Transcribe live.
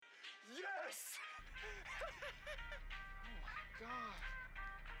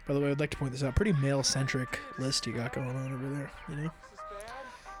By the way, I'd like to point this out. Pretty male-centric list you got going on over there, you know?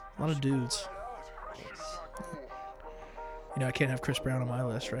 A lot of dudes. You know, I can't have Chris Brown on my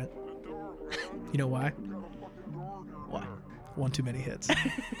list, right? You know why? Why? One too many hits.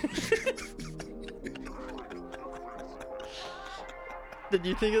 Did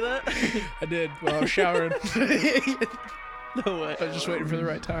you think of that? I did while I was showering. No way. I was just waiting for the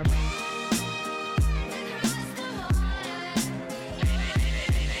right time.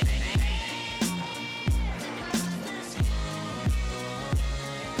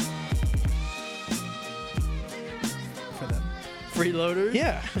 For them. Freeloaders?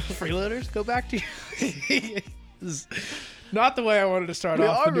 Yeah. Freeloaders, go back to you. This is not the way I wanted to start We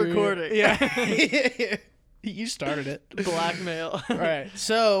off. are recording. Yeah. You started it. Blackmail. All right.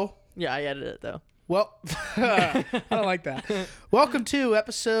 So, Yeah, I edited it, though. well, I don't like that. Welcome to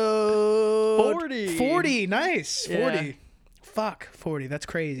episode 40. 40. Nice. Yeah. 40. Fuck. 40. That's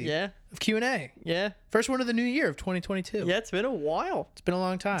crazy. Yeah. Of Q&A. Yeah. First one of the new year of 2022. Yeah, it's been a while. It's been a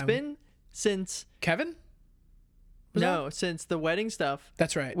long time. It's been since... Kevin? Was No, since the wedding stuff,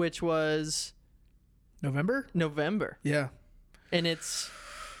 That's right. which was November? November. Yeah. And it's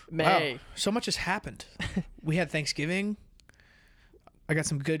May. Wow. So much has happened. We had Thanksgiving. I got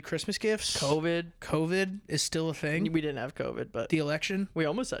some good Christmas gifts. COVID is still a thing. We didn't have COVID, but The election. we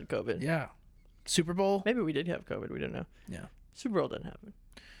almost had COVID. Yeah. Super Bowl. Maybe we did have COVID. We didn't know. Yeah. Super Bowl didn't happen.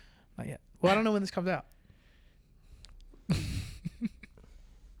 Not yet. Well, I don't know when this comes out.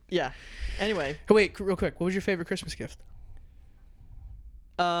 Yeah. Anyway, Oh, wait, real quick. What was your favorite Christmas gift?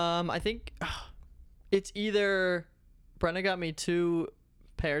 I think it's either Brenna got me 2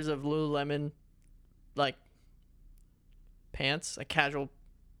 pairs of Lululemon, like, pants, like casual.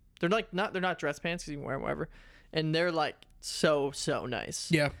 They're not dress pants because you can wear them wherever, and they're like so nice.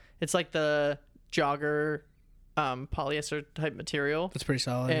 Yeah. It's like the jogger, polyester type material, That's pretty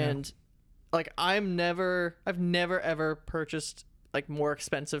solid. and like I've never ever purchased like more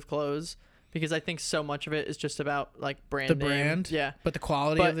expensive clothes because I think so much of it is just about like brand The name. brand? Yeah. But the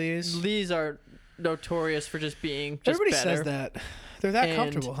quality But of these. These are notorious for just being just Everybody better. says that. They're that And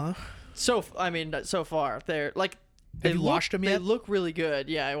comfortable, huh? So far they're like Have you washed them They yet? look really good.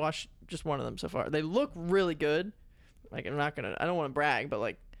 Yeah, I washed just one of them so far. They look really good. Like I don't want to brag, but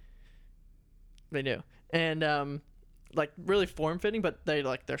like they do. And like really form fitting, but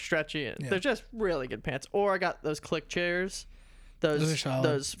they're stretchy and they're just really good pants. Or I got those click chairs. Those are solid.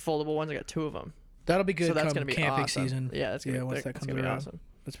 Those foldable ones. I got 2 of them. That'll be good So that's come gonna be camping awesome. season. Yeah, that's gonna once that comes be around. awesome.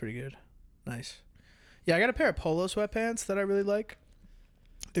 That's pretty good. Nice. Yeah, I got a pair of polo sweatpants that I really like.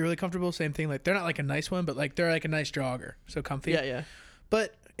 They're really comfortable. Same thing. Like they're not like a nice one, but like they're like a nice jogger. So comfy. Yeah.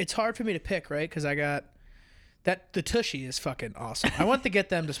 But it's hard for me to pick, right? Because I got that. The Tushy is fucking awesome. I want to get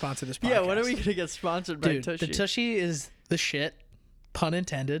them to sponsor this podcast. Yeah, when are we gonna get sponsored by Dude, Tushy? the Tushy is the shit, pun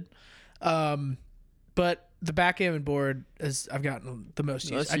intended. But the backgammon board is I've gotten the most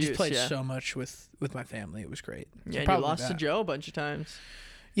use. I just played so much with my family. It was great. Yeah, and you lost to Joe a bunch of times.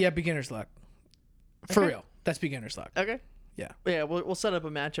 Yeah, beginner's luck. For Okay. real, that's beginner's luck. Okay. Yeah, Yeah, we'll set up a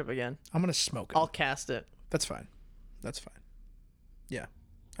matchup again. I'm gonna smoke it. I'll cast it. That's fine. That's fine. Yeah.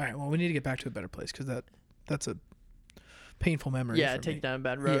 All right. Well, we need to get back to a better place because that's a painful memory. Yeah, for take me. down a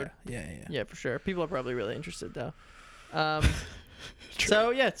bad road. Yeah. Yeah, for sure. People are probably really interested though.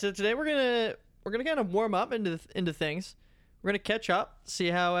 So today we're gonna kind of warm up into things. We're gonna catch up, see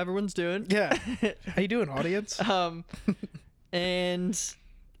how everyone's doing. Yeah. How you doing, audience? And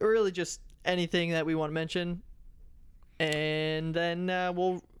really just anything that we want to mention, and then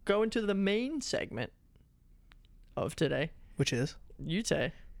we'll go into the main segment of today. Which is You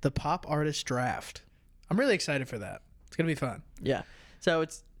say the pop artist draft. I'm really excited for that. It's gonna be fun. yeah. So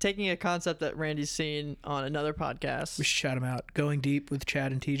it's taking a concept that Randy's seen on another podcast. We should shout them out. Going Deep with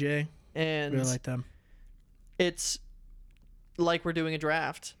Chad and TJ. And Really like them. it's like we're doing a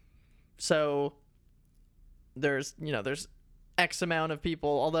draft. So there's X amount of people,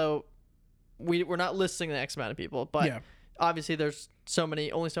 although we're not listing the X amount of people, but obviously there's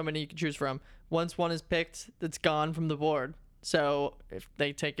only so many you can choose from. Once one is picked, it's gone from the board. So if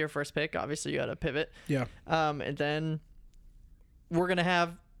they take your first pick, obviously you got to pivot. Yeah. And then we're going to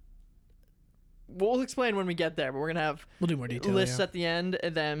have, we'll explain when we get there, but we're going to have We'll do more detail. lists at the end,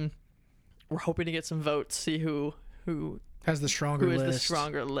 and then we're hoping to get some votes, see who has the stronger is list. the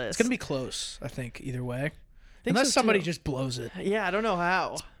stronger list. It's gonna be close, I think, either way. Think Unless so, somebody too. just blows it. Yeah, I don't know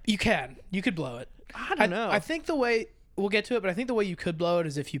how. You could blow it. I don't know. I think the way we'll get to it, but I think the way you could blow it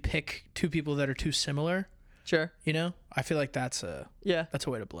is if you pick 2 people that are too similar. Sure. You know, I feel like that's a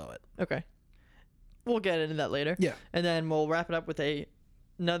way to blow it. Okay. We'll get into that later. Yeah. And then we'll wrap it up with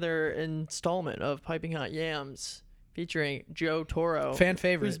another installment of Piping Hot Yams. featuring Joe Toro, fan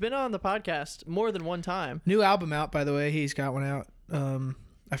favorite, who's been on the podcast more than one time. New album out, by the way. He's got one out.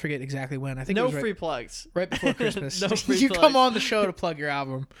 I forget exactly when. I think no it was free plugs. Right before Christmas. No free you plugs. come on the show to plug your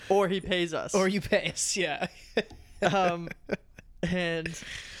album, or he pays us, or you pay us. Yeah. And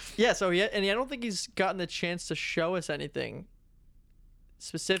yeah, so I don't think he's gotten the chance to show us anything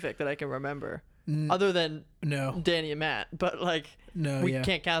specific that I can remember, other than Danny and Matt. But like, we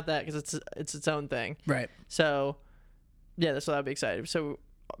can't count that because it's its own thing. Right. So yeah, that's what I'd be excited. So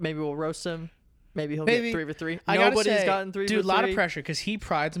maybe we'll roast him. Maybe he'll get 3 for 3. Nobody's gotten 3 for 3. Dude, a lot of pressure because he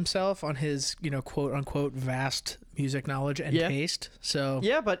prides himself on his, quote unquote, vast music knowledge and taste. So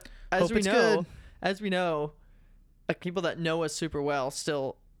yeah, but as we know, like people that know us super well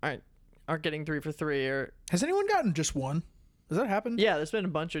still aren't getting 3 for 3. Or has anyone gotten just one? Has that happened? Yeah, there's been a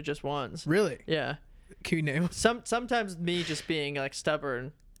bunch of just ones. Really? Yeah. Can you name? Sometimes me just being like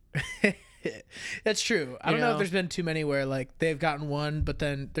stubborn. That's true. I don't know if there's been too many where like they've gotten one, but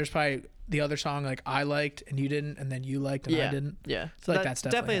then there's probably the other song like I liked and you didn't, and then you liked and I didn't. Yeah. So like that's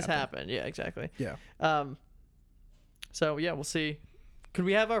definitely has happened. Yeah, exactly. Yeah. So yeah, we'll see. Could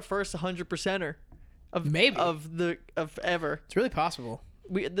we have our first 100%er of ever? It's really possible.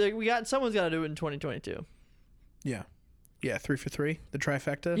 Someone's got to do it in 2022. Yeah. Yeah, 3 for 3, the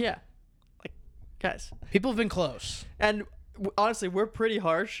trifecta. Yeah. Like, guys, people have been close. And honestly, we're pretty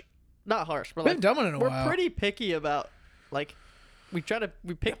harsh. Not harsh, but we haven't done one in a while. We're pretty picky about like we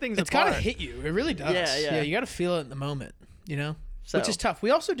pick things apart. It's got to hit you. It really does. Yeah, you got to feel it in the moment, Which is tough.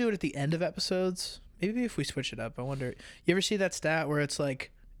 We also do it at the end of episodes. Maybe if we switch it up, I wonder. You ever see that stat where it's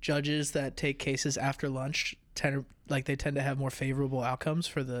like judges that take cases after lunch tend to have more favorable outcomes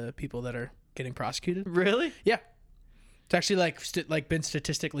for the people that are getting prosecuted? Really? Yeah. It's actually been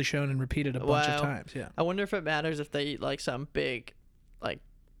statistically shown and repeated a bunch of times. Yeah. I wonder if it matters if they eat like some big, like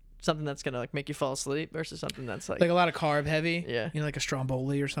something that's gonna like make you fall asleep versus something that's like a lot of carb heavy. Yeah. Like a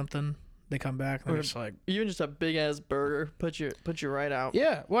Stromboli or something. They come back and they're just like, even just a big ass burger put you right out.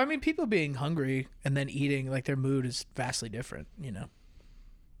 Yeah. Well, I mean, people being hungry and then eating, like their mood is vastly different.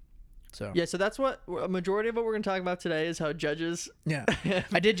 So yeah, so that's what a majority of what we're gonna talk about today is how judges. Yeah,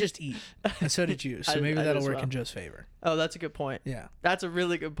 I did just eat, and so did you. So maybe that'll work in Joe's favor. Oh, that's a good point. Yeah, that's a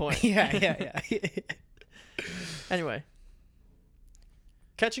really good point. yeah. Anyway,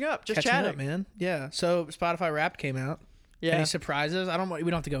 catching up, chatting, man. Yeah. So Spotify Wrapped came out. Yeah. Any surprises? We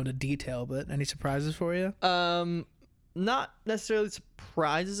don't have to go into detail, but any surprises for you? Not necessarily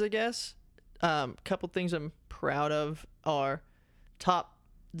surprises, I guess. Couple things I'm proud of are top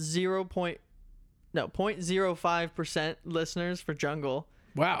 0.05% listeners for Jungle.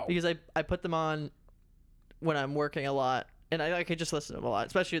 Wow. Because I put them on when I'm working a lot, and I could just listen to them a lot,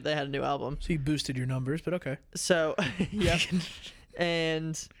 especially if they had a new album. So you boosted your numbers, but okay. So yeah.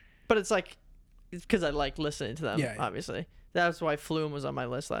 But it's like it's because I like listening to them. Yeah. Obviously, that's why Flume was on my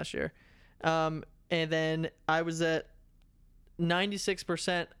list last year. And then I was at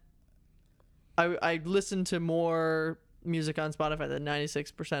 96%. I listened to more music on Spotify than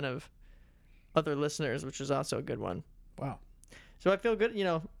 96% of other listeners, which is also a good one. Wow. So I feel good.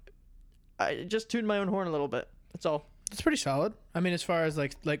 I just tuned my own horn a little bit. That's all. That's pretty solid. I mean, as far as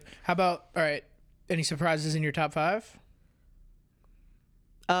like how about, all right, any surprises in your top 5?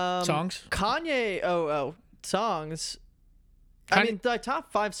 Songs? Kanye. Songs. I mean, the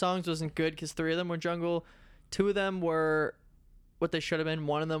top 5 songs wasn't good because 3 of them were Jungle. 2 of them were what they should have been.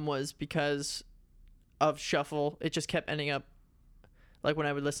 1 of them was because of shuffle. It just kept ending up like when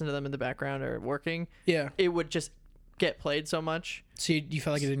I would listen to them in the background or working. Yeah, it would just get played so much. So you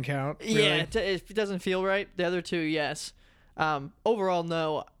felt like it didn't count? Really? Yeah, it doesn't feel right. The other 2, yes. Overall,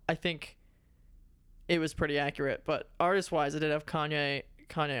 no. I think it was pretty accurate. But artist-wise, I did have Kanye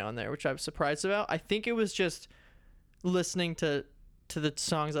on there, which I was surprised about. I think it was just listening to the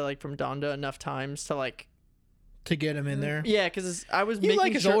songs I like from Donda enough times to like to get him in there. Yeah, because I was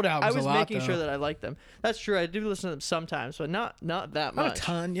making his old albums. I was making sure that I liked them. That's true. I do listen to them sometimes, but not that much. Not a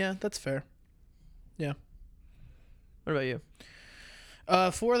ton. Yeah, that's fair. Yeah. What about you?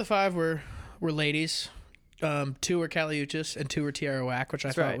 4 of the 5 were ladies. 2 were Caliuchis and 2 were Tierra Whack, which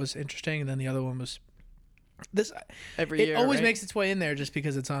I thought was interesting, and then the other one was this. Every year, it always makes its way in there just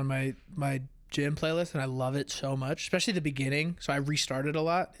because it's on my gym playlist, and I love it so much, especially the beginning. So I restarted a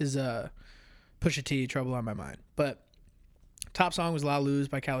lot. Is Pusha T, Trouble on My Mind. But top song was La Luz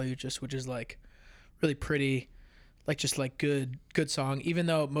by Caliuchis, which is like really pretty, like just like good song, even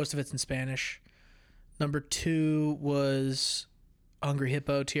though most of it's in Spanish. Number 2 was Hungry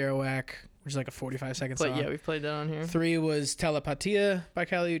Hippo, Tierra Whack, which is like a 45-second song. Yeah, we've played that on here. 3 was Telepatia by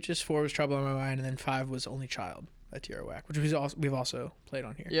Caliuchis. 4 was Trouble on My Mind, and then 5 was Only Child by Tierra Whack, which we've also played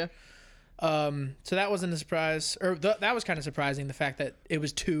on here. Yeah. So that wasn't a surprise, or that was kind of surprising. The fact that it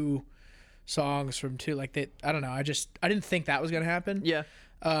was 2 songs from 2, like I don't know. I didn't think that was gonna happen. Yeah.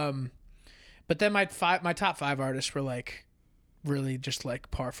 But then my top 5 artists were like really just like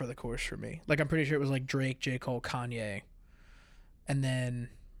par for the course for me. Like I'm pretty sure it was like Drake, J. Cole, Kanye, and then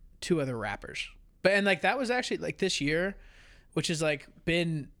 2 other rappers. And like that was actually like this year, which has like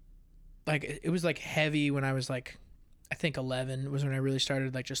been like it was like heavy when I was like I think 11 was when I really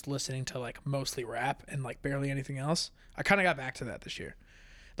started like just listening to like mostly rap and like barely anything else. I kind of got back to that this year.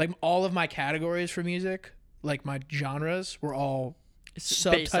 Like all of my categories for music, like my genres were all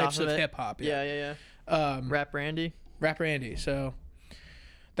subtypes of hip hop. Yeah. Rap Randy. So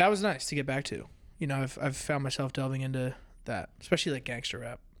that was nice to get back to. You know, I've found myself delving into that, especially like gangster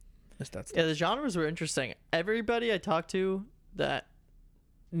rap. Yeah, the genres were interesting. Everybody I talked to that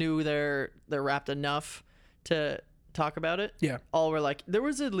knew their rapped enough to talk about it. Yeah. All were like, there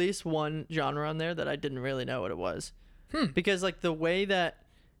was at least one genre on there that I didn't really know what it was. Because like the way that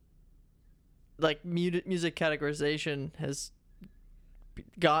like music categorization has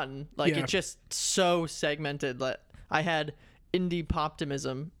gotten, like it's just so segmented. Like I had indie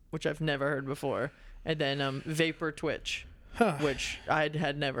poptimism, which I've never heard before, and then vapor twitch. Which I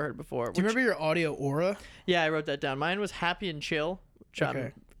had never heard before. Do you remember your audio aura? Yeah, I wrote that down. Mine was happy and chill. Which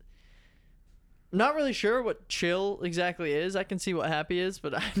I'm not really sure what chill exactly is. I can see what happy is,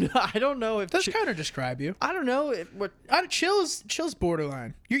 but I don't know if... Does kind of describe you. I don't know if what... Chill's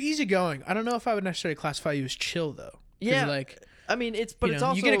borderline. You're easygoing. I don't know if I would necessarily classify you as chill, though. Yeah. Like, I mean, it's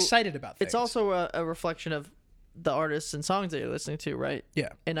also... You get excited about things. It's also a reflection of the artists and songs that you're listening to, right? Yeah.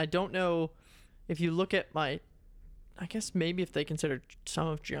 And I don't know if you look at my... I guess maybe if they consider some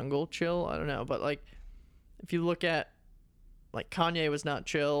of Jungle chill, I don't know. But like, if you look at like Kanye was not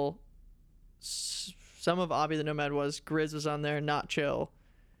chill. Some of Obby the Nomad was. Grizz was on there, not chill.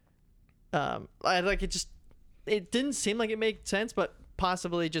 I like it. It didn't seem like it made sense, but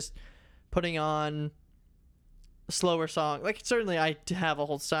possibly just putting on a slower song. Like certainly, I have a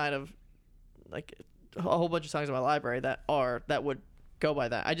whole side of like a whole bunch of songs in my library that would go by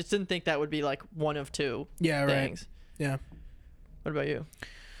that. I just didn't think that would be like one of 2 things. Right. Yeah. What about you?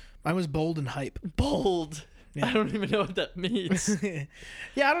 Mine was bold and hype. Bold. Yeah. I don't even know what that means.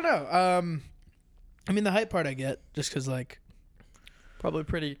 Yeah, I don't know. I mean, the hype part I get just because, like... Probably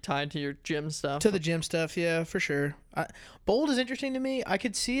pretty tied to your gym stuff. To the gym stuff, yeah, for sure. Bold is interesting to me. I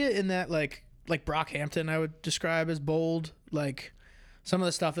could see it in that, like Brockhampton I would describe as bold. Like, some of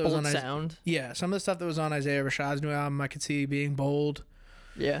the stuff that was bold on... sound. Yeah, some of the stuff that was on Isaiah Rashad's new album I could see being bold.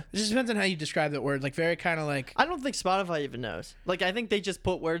 Yeah. It just depends on how you describe that word. Like, very kind of like... I don't think Spotify even knows. Like, I think they just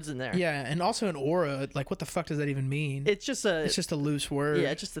put words in there. Yeah, and also an aura. Like, what the fuck does that even mean? It's just a loose word. Yeah,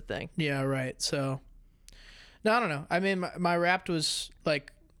 it's just a thing. Yeah, right. So... No, I don't know. I mean, my rap was,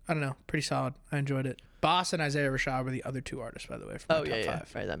 like, I don't know, pretty solid. I enjoyed it. Boss and Isaiah Rashad were the other 2 artists, by the way, for my top 5. Yeah.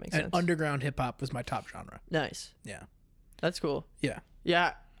 Right, that makes and sense. Underground hip-hop was my top genre. Nice. Yeah. That's cool. Yeah.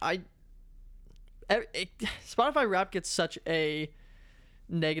 Yeah, Spotify rap gets such a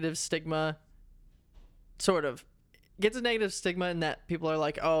negative stigma, sort of. Gets a negative stigma in that people are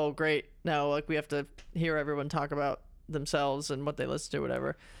like, oh, great, now like we have to hear everyone talk about themselves and what they listen to,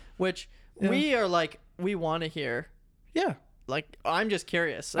 whatever. Which we are like, we want to hear. Yeah. Like, I'm just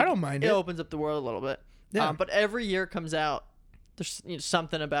curious. Like, I don't mind it. It opens up the world a little bit. Yeah. But every year comes out, there's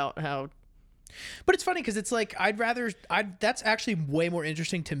something about how... But it's funny because it's like that's actually way more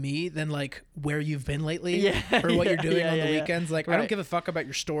interesting to me than like where you've been lately or what you're doing on the weekends. Like, right. I don't give a fuck about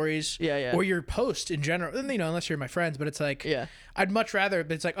your stories or your post in general, unless you're my friends. But it's like, I'd much rather.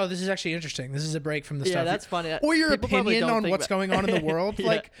 But it's like, oh, this is actually interesting. This is a break from the stuff. Yeah, that's funny. Or your opinion on what's going on in the world.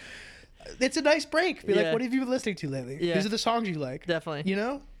 Like, it's a nice break. Be like, what have you been listening to lately? Yeah. These are the songs you like. Definitely. You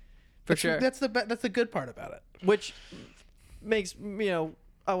know, for sure. That's the good part about it. Which makes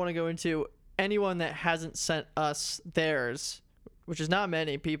I want to go into. Anyone that hasn't sent us theirs, which is not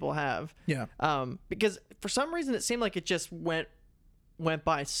many people have. Yeah. Because for some reason it seemed like it just went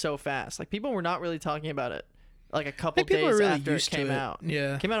by so fast. Like people were not really talking about it like a couple days really after it came out.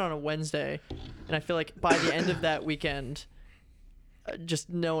 Yeah. It came out on a Wednesday, and I feel like by the end of that weekend,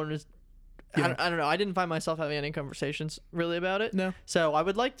 just no one was. Yeah. I don't know. I didn't find myself having any conversations really about it. No. So I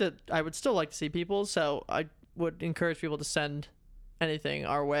would still like to see people. So I would encourage people to send anything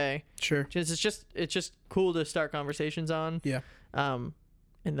our way. Sure. It's just cool to start conversations on. Yeah. And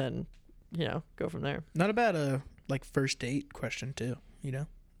then, go from there. Not a bad like first date question too,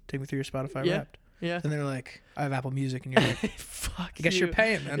 Take me through your Spotify Wrapped. Yeah. And they're like, I have Apple Music, and you're like, fuck, I guess you're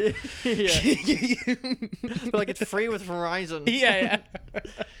paying, man. Yeah. But like it's free with Verizon. Yeah.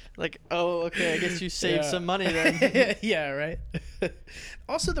 Like, oh, okay, I guess you saved some money then. Yeah, right.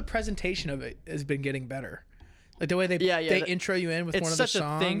 Also, the presentation of it has been getting better. Like the way they intro you in with one of the songs. It's such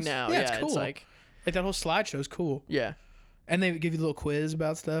a thing now. Yeah, it's cool. It's like that whole slideshow is cool. Yeah. And they give you a little quiz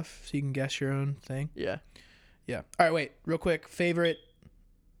about stuff so you can guess your own thing. Yeah. Yeah. All right, wait, real quick. Favorite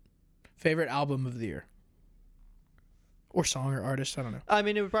album of the year? Or song or artist, I don't know. I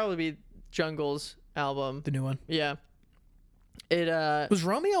mean, it would probably be Jungle's album. The new one? Yeah. It was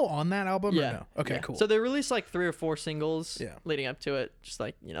Romeo on that album or no? Okay, cool. So they released like 3 or 4 singles leading up to it. Just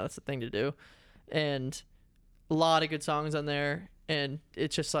like, that's the thing to do. And a lot of good songs on there. And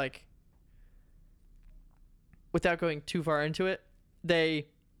it's just like, without going too far into it, they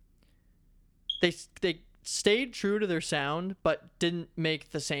stayed true to their sound, but didn't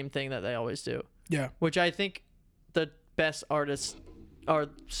make the same thing that they always do. Yeah. Which I think the best artists are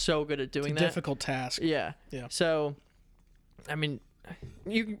so good at doing that. Difficult task. Yeah. Yeah. So, I mean,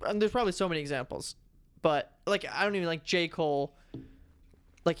 there's probably so many examples, but like, I don't even like J. Cole.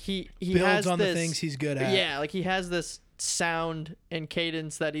 Like he builds has on this, the things he's good at. Yeah. Like he has this sound and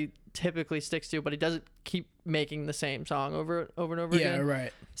cadence that he typically sticks to, but he doesn't keep making the same song over and over again. Yeah,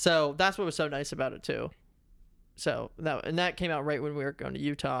 right. So that's what was so nice about it too. So that came out right when we were going to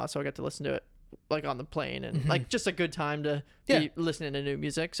Utah, so I got to listen to it like on the plane and like just a good time to be listening to new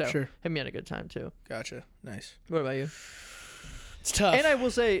music. So hit me had a good time too. Gotcha. Nice. What about you? It's tough. And I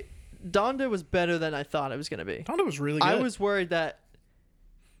will say, Donda was better than I thought it was gonna be. Donda was really good. I was worried that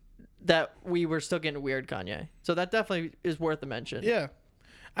we were still getting weird Kanye. So that definitely is worth a mention. Yeah.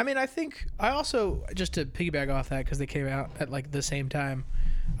 I mean, I think I also, just to piggyback off that, because they came out at like the same time,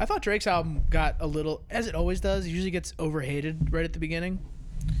 I thought Drake's album got a little, as it always does, it usually gets overhated right at the beginning.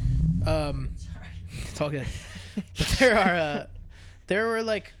 Sorry. It's all good. But there were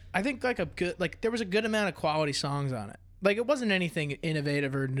like, I think like there was a good amount of quality songs on it. Like it wasn't anything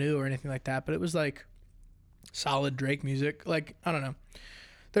innovative or new or anything like that, but it was like solid Drake music. Like, I don't know.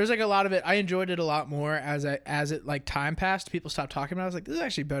 There's like a lot of it. I enjoyed it a lot more as it like time passed. People stopped talking about it. I was like, this is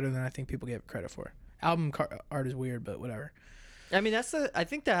actually better than I think people gave it credit for. Album art is weird, but whatever. I mean, I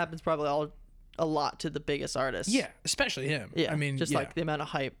think that happens probably a lot to the biggest artists. Yeah, especially him. Yeah, I mean, just like the amount of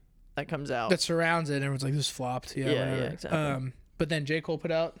hype that comes out that surrounds it, and everyone's like, this flopped. Yeah, whatever. Yeah, exactly. But then J. Cole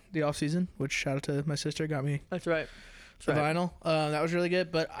put out the off season, which shout out to my sister, got me. That's right. The vinyl. That was really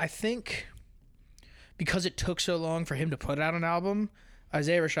good. But I think because it took so long for him to put out an album,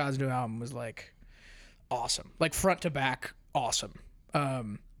 Isaiah Rashad's new album was like awesome, like front to back awesome. So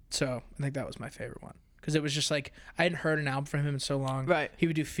I think that was my favorite one because it was just like I hadn't heard an album from him in so long. Right. He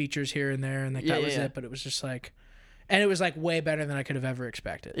would do features here and there, and like that was it. But it was just like, and it was like way better than I could have ever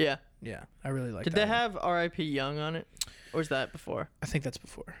expected. Yeah. Yeah, I really liked. Did they have R.I.P. Young on it, or was that before? I think that's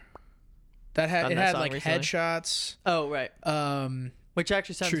before. It had like recently? Headshots. Oh right. Which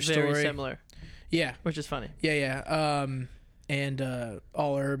actually sounds very similar. Yeah. Which is funny. Yeah. And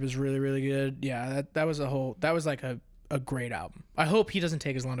All Herb is really, really good. Yeah, that was like a great album. I hope he doesn't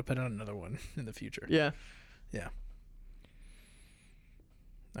take as long to put out another one in the future. Yeah. Yeah.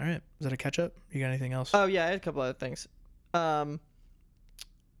 All right. Is that a catch up? You got anything else? Oh yeah, I had a couple other things.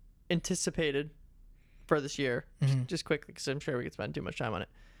 Anticipated for this year, just quickly because I'm sure we could spend too much time on it.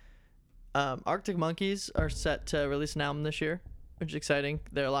 Arctic Monkeys are set to release an album this year, which is exciting.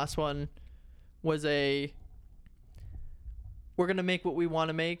 Their last one was we're gonna make what we want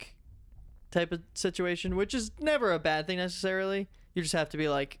to make type of situation, which is never a bad thing necessarily. You just have to be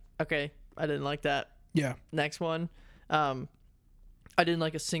like, okay, I didn't like that. Yeah. Next one. I didn't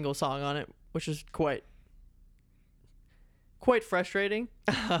like a single song on it, which is quite frustrating.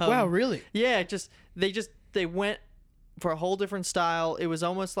 Wow, really? Yeah, they went for a whole different style. It was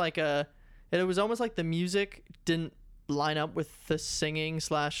almost like the music didn't line up with the singing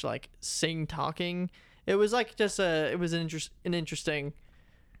 / like sing talking. It was like just an interesting.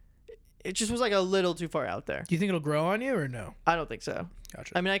 It just was like a little too far out there. Do you think it'll grow on you or no? I don't think so.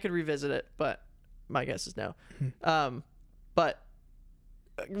 Gotcha. I mean, I could revisit it, but my guess is no. But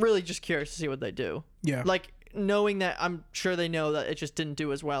really just curious to see what they do. Yeah. Like knowing that I'm sure they know that it just didn't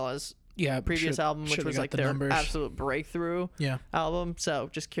do as well as previous album, which was like their numbers. Absolute breakthrough album. So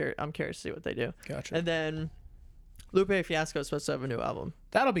I'm curious to see what they do. Gotcha. And then Lupe Fiasco is supposed to have a new album.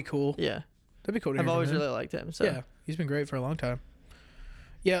 That'll be cool. Yeah. That'd be cool to I've hear always from him. really liked him. So. Yeah. He's been great for a long time.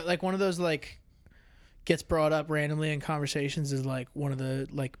 Yeah, like one of those like gets brought up randomly in conversations is like one of the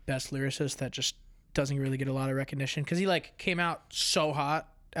like best lyricists that just doesn't really get a lot of recognition because he like came out so hot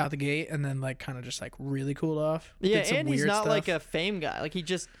out the gate and then like kind of just like really cooled off. Yeah, and he's not like a fame guy. Like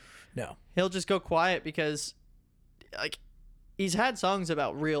he'll just go quiet because like he's had songs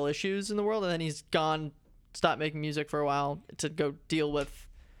about real issues in the world and then he's stopped making music for a while to go deal with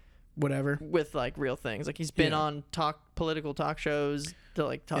whatever with like real things. Like he's been on political talk shows to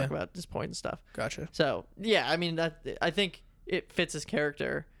like talk about this point and stuff. Gotcha. So yeah, I mean I think it fits his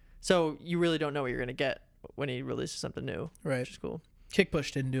character. So you really don't know what you're gonna get when he releases something new, right? Which is cool. Kick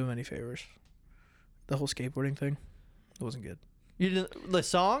Push didn't do him any favors. The whole skateboarding thing, it wasn't good. You didn't the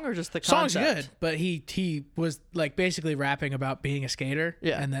song or just the concept? Song's good, but he was like basically rapping about being a skater,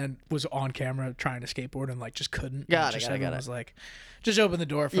 and then was on camera trying to skateboard and like just couldn't. Got it. It. Was like, just open the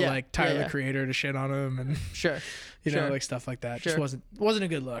door for like Tyler the Creator to shit on him and you know, like stuff like that. Just wasn't a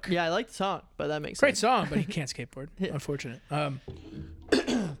good look. Yeah, I like the song, but that makes great sense. song, but he can't skateboard. Unfortunate.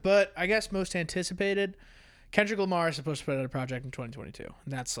 But I guess most anticipated, Kendrick Lamar is supposed to put out a project in 2022,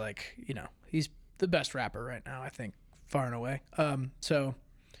 and that's like, you know, he's the best rapper right now, I think. Far and away. So,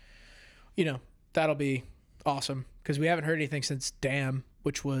 you know, that'll be awesome because we haven't heard anything since Damn,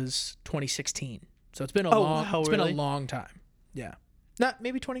 which was 2016. So it's been a been a long time. Yeah. Not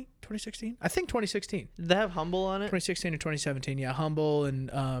maybe 2016. I think 2016. Did they have Humble on it? 2016 or 2017. Yeah, Humble and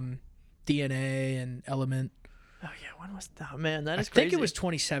DNA and Element. Oh yeah, when was that? Man, that is crazy. crazy. I think it was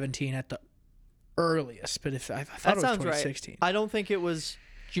 2017 at the earliest, but if I thought it was 2016. Right. I don't think it was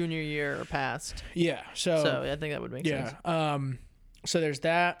junior year or past. Yeah, so I think that would make sense. So there's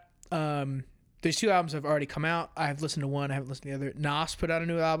that. These two albums have already come out. I've listened to one, I haven't listened to the other. Nas put out a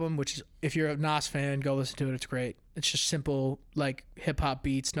new album, which is, if you're a Nas fan, go listen to it. It's great. It's just simple, like hip hop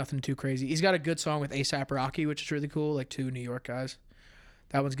beats, nothing too crazy. He's got a good song with A$AP Rocky, which is really cool, like two New York guys.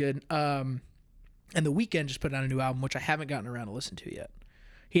 That one's good. And The Weeknd just put out a new album, which I haven't gotten around to listen to yet.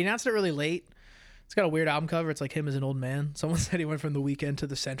 He announced it really late. It's got a weird album cover. It's like him as an old man. Someone said he went from The Weeknd to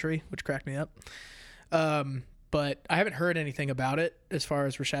The Century, which cracked me up. But I haven't heard anything about it as far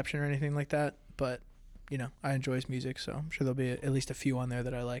as reception or anything like that. But, you know, I enjoy his music, so I'm sure there'll be at least a few on there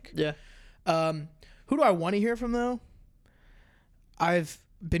that I like. Yeah. Who do I want to hear from, though? I've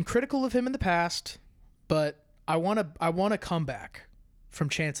been critical of him in the past, but I want a comeback from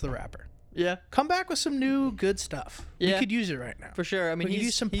Chance the Rapper. Yeah. Come back with some new good stuff. Yeah. We could use it right now. For sure. I mean, we could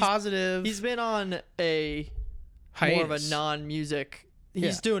use some positive. He's been on a hiatus. More of a non-music.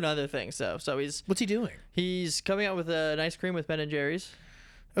 He's doing other things though. So what's he doing? He's coming out with an ice cream with Ben and Jerry's.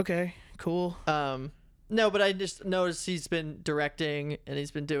 Okay, cool. No, but I just noticed he's been directing and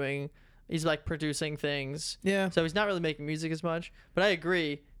he's like producing things. Yeah. So he's not really making music as much. But I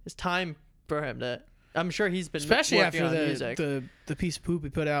agree. It's time for him to. I'm sure he's been especially working after on music. the piece of poop we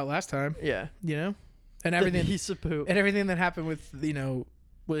put out last time. Yeah. You know, and everything. The piece of poop. And everything that happened with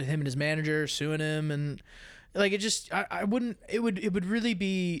with him and his manager suing him, and like it just I wouldn't. It would really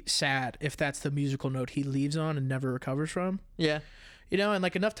be sad if that's the musical note he leaves on and never recovers from. Yeah. You know, and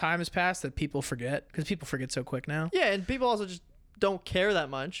like enough time has passed that people forget, because people forget so quick now. Yeah, and people also just don't care that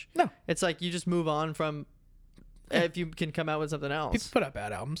much. No. It's like you just move on from if you can come out with something else. People put out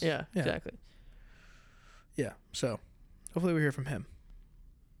bad albums. Yeah. Exactly. Yeah, so hopefully we hear from him.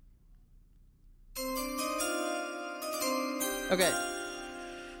 Okay.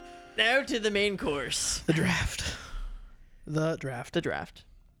 Now to the main course. The draft. The draft.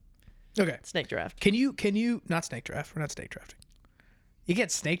 Okay. Snake draft. Can you not snake draft? We're not snake drafting. You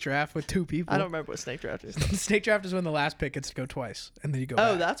can't snake draft with two people. I don't remember what snake draft is. Snake draft is when the last pick gets to go twice, and then you go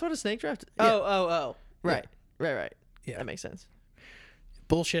Oh, back. That's what a snake draft is? Yeah. Oh. Right. Yeah. Right. Yeah. That makes sense.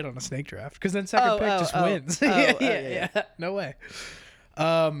 Bullshit on a snake draft, because then second pick just wins. Yeah. No way.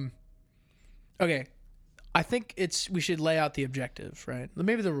 Okay. I think we should lay out the objectives, right?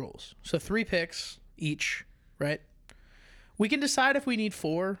 Maybe the rules. So 3 picks each, right? We can decide if we need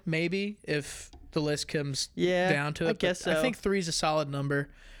 4, maybe, if the list comes down to it. I guess so. I think 3 is a solid number.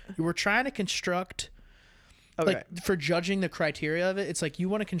 We're trying to construct, for judging the criteria of it, it's like you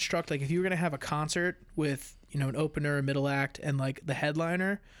want to construct, like if you were going to have a concert with, an opener, a middle act, and like the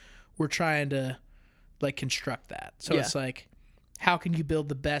headliner, we're trying to like construct that. So it's like, how can you build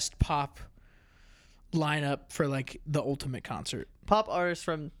the best pop lineup for like the ultimate concert? Pop artists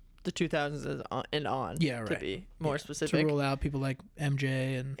from the 2000s and on. Yeah, right. To be more specific. To rule out people like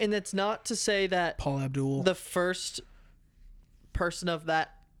MJ and it's not to say that Paul Abdul, the first person of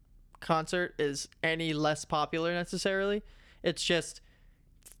that concert, is any less popular necessarily. It's just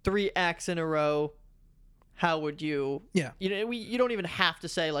 3 acts in a row. How would you? Yeah. You don't even have to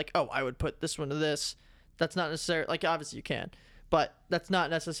say like, oh, I would put this one to this. That's not necessarily, like, obviously you can, but that's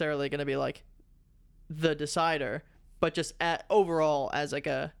not necessarily going to be like the decider. But just overall as like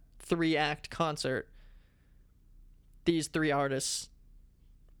a 3-act concert, these 3 artists,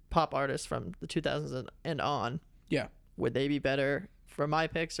 pop artists from the 2000s and on, would they be better for my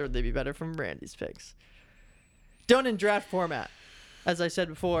picks, or would they be better from Randy's picks? Done in draft format, as I said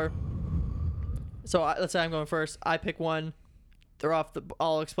before. So let's say I'm going first. I pick one.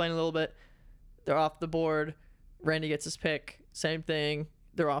 I'll explain a little bit. They're off the board. Randy gets his pick. Same thing.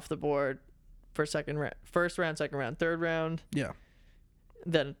 They're off the board for first round, second round, third round. Yeah.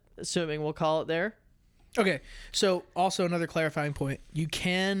 Then, assuming we'll call it there. Okay. So, also another clarifying point. You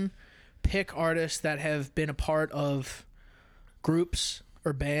can pick artists that have been a part of groups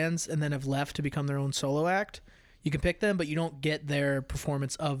or bands and then have left to become their own solo act. You can pick them, but you don't get their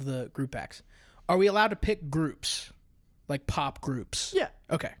performance of the group acts. Are we allowed to pick groups? Like pop groups? Yeah.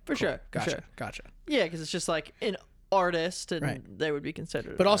 Okay. For sure. Gotcha. Yeah, because it's just like an artist and they would be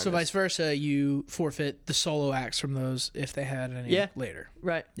considered. But also vice versa, you forfeit the solo acts from those if they had any later.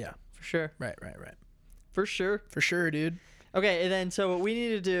 Right. Yeah. For sure. Right. For sure. For sure, dude. Okay, and then so what we need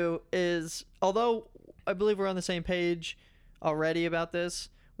to do is, although I believe we're on the same page already about this,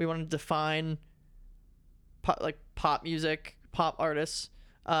 we want to define pop music, pop artists,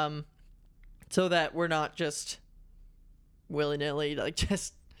 so that we're not just willy-nilly like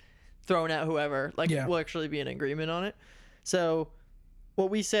just throwing out whoever. We'll actually be in agreement on it. So what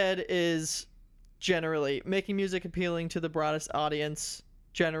we said is generally making music appealing to the broadest audience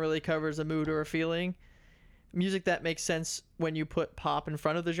generally covers a mood or a feeling. Music that makes sense when you put pop in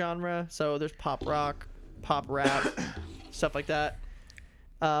front of the genre. So there's pop rock, pop rap, stuff like that.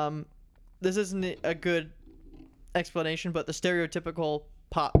 This isn't a good explanation, but the stereotypical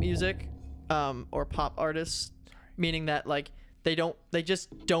pop music or pop artists, meaning that like they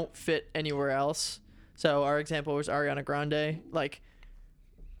just don't fit anywhere else. So our example was Ariana Grande. Like,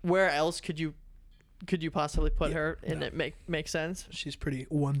 where else could you possibly put her and it make sense? She's pretty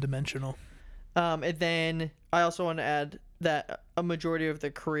one-dimensional. And then I also want to add that a majority of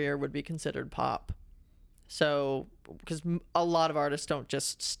their career would be considered pop. So, because a lot of artists don't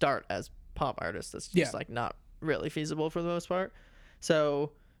just start as pop artists. That's just like not really feasible for the most part.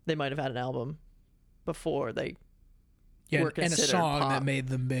 So they might have had an album before they were considered and a song pop. that made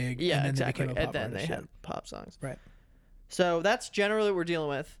them big. Yeah, and then exactly. They became a and pop then artist, they had pop songs. Right. So that's generally what we're dealing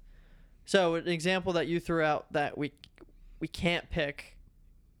with. So an example that you threw out that we can't pick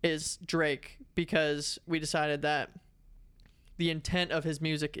is Drake, because we decided that the intent of his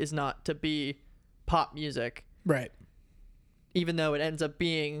music is not to be pop music. Right. Even though it ends up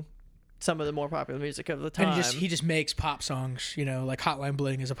being some of the more popular music of the time. And he just makes pop songs, like Hotline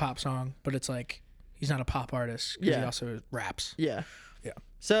Bling is a pop song, but it's like he's not a pop artist because he also raps. Yeah. Yeah.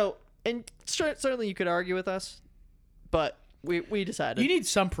 So, and certainly you could argue with us, but we decided. You need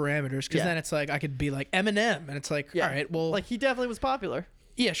some parameters, because then it's like I could be like Eminem, and it's like, all right, well. Like, he definitely was popular.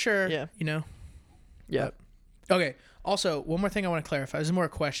 Yeah, sure. Yeah. Yeah. But, okay. Also, one more thing I want to clarify. This is more a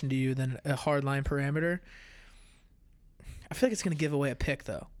question to you than a hardline parameter. I feel like it's going to give away a pick,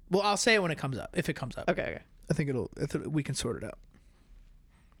 though. Well, I'll say it when it comes up, if it comes up. Okay. I think we can sort it out.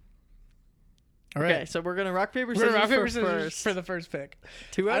 All right. Okay, so we're going to rock, paper, scissors for the first pick.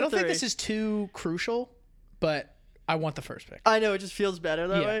 2 out of 3. I don't think this is too crucial, but I want the first pick. I know, it just feels better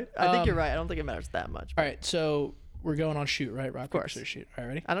that way. I think you're right. I don't think it matters that much. All right, so we're going on shoot, right? Rock, paper, scissors, shoot. All right,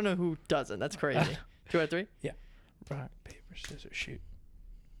 ready? I don't know who doesn't. That's crazy. 2 out of 3? Yeah. Rock, paper, scissors, shoot.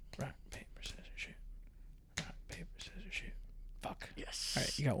 Rock, paper, scissors, shoot. Rock, paper, scissors, shoot. Fuck. Yes. All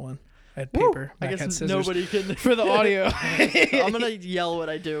right, you got one. I had paper. I guess nobody can. For the audio. I'm going to yell what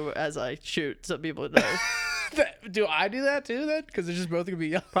I do as I shoot so people know. Do I do that too, then? Because they're just both going to be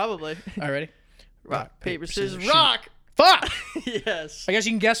yelling. Probably. All right, ready? Rock, paper, scissors, rock! Fuck! Yes. I guess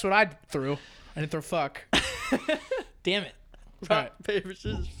you can guess what I threw. I didn't throw fuck. Damn it. Rock, paper,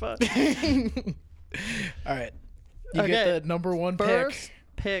 scissors, fuck. All right. You get the number one First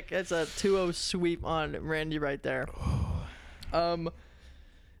pick. It's a 2-0 sweep on Randy right there.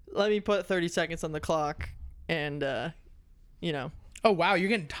 Let me put 30 seconds on the clock, and Oh, wow, you're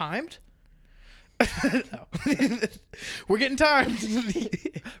getting timed? No. We're getting timed.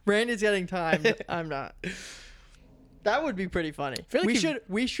 Randy's getting timed. I'm not. That would be pretty funny. Like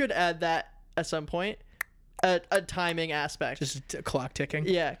we should add that at some point. A timing aspect. Just a clock ticking.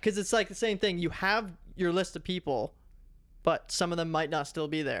 Yeah, because it's like the same thing. You have your list of people, but some of them might not still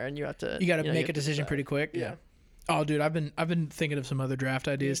be there, and you have to. You got to make a decision pretty quick. Yeah. Oh, dude, I've been thinking of some other draft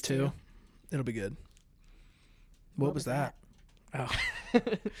ideas too. It'll be good. What was that? Oh,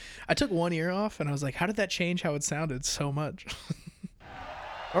 I took one ear off, and I was like, "How did that change how it sounded so much?"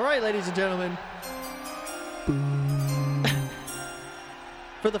 All right, ladies and gentlemen. Boom.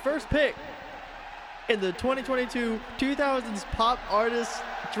 For the first pick in the 2022 2000's Pop Artist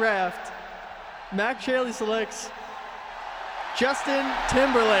Draft, Mac Shaley selects Justin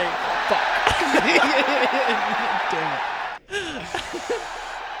Timberlake. Fuck. Damn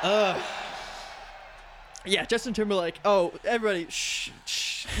it. Yeah, Justin Timberlake. Oh, everybody, shh.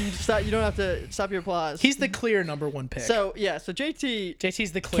 Stop. You don't have to stop your applause. He's the clear number one pick. So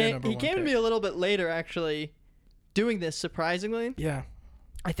JT's the clear number one pick. He came to me a little bit later, actually, doing this, surprisingly. Yeah.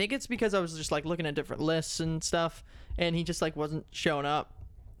 I think it's because I was just like looking at different lists and stuff, and he just like wasn't showing up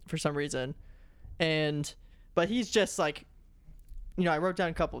for some reason. But he's just like, I wrote down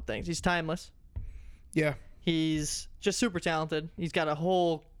a couple of things. He's timeless. Yeah. He's just super talented. He's got a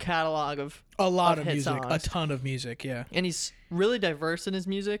whole catalog of a lot of hit music, songs. a ton of music, yeah. And he's really diverse in his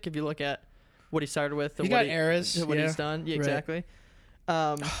music. If you look at what he started with, he's got eras, what he's done, yeah, exactly.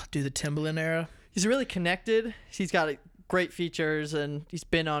 Dude, the Timbaland era. He's really connected. He's got great features, and he's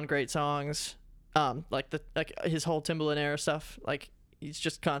been on great songs. Like his whole Timbaland era stuff. Like he's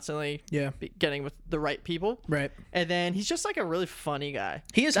just constantly getting with the right people. Right. And then he's just like a really funny guy.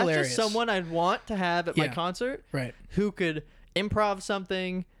 He is hilarious. That's just someone I'd want to have at my concert. Right. Who could improv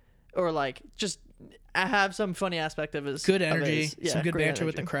something or like just have some funny aspect of his good energy, some good banter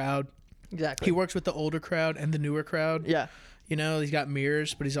with the crowd. Exactly. He works with the older crowd and the newer crowd. Yeah. He's got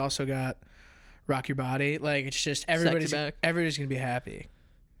mirrors, but he's also got Rock Your Body. Like it's just everybody's gonna be happy.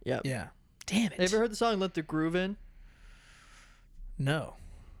 Yep. Yeah. Damn it. Have you ever heard the song Let the Groove In? No.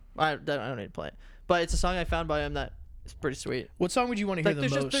 I don't need to play it. But it's a song I found by him that is pretty sweet. What song would you want to hear the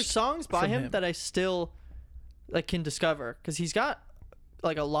most? There's songs by him that I still can discover, because he's got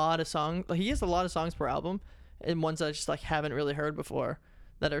like a lot of songs. Like, he has a lot of songs per album, and ones that I just like haven't really heard before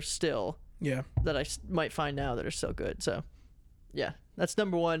that are still that I might find now that are so good. So yeah, that's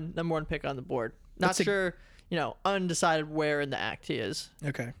number one pick on the board. Not sure, undecided where in the act he is.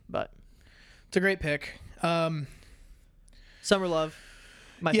 Okay, but it's a great pick. Summer Love,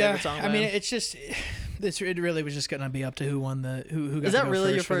 my favorite song. I mean, it's just it really was just gonna be up to who won who got. Is that to go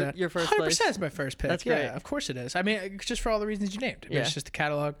really first your first 100% place? is my first pick. That's great. Yeah, of course it is. I mean, just for all the reasons you named. I mean, it's just the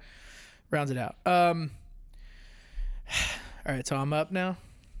catalog rounds it out. All right, so I'm up now.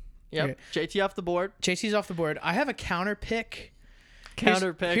 Yep. Okay. JT off the board. JT's off the board. I have a counter pick.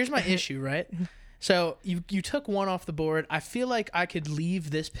 Here's my issue, right? So you took one off the board. I feel like I could leave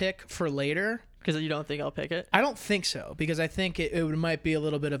this pick for later. Because you don't think I'll pick it? I don't think so, because I think it might be a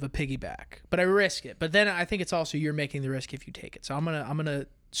little bit of a piggyback. But I risk it. But then I think it's also you're making the risk if you take it. So I'm gonna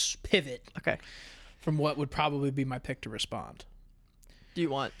pivot. Okay. From what would probably be my pick to respond. Do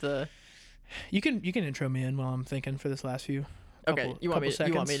you want the? You can intro me in while I'm thinking for this last few. You want me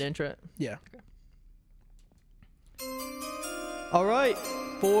to intro it? Yeah. Okay. All right,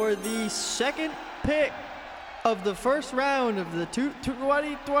 for the second pick of the first round of the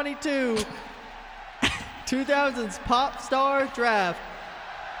 2022 2000's Pop Star Draft,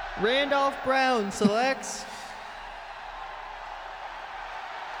 Randolph Brown selects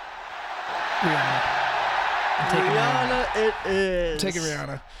Rihanna. Rihanna. It is. Taking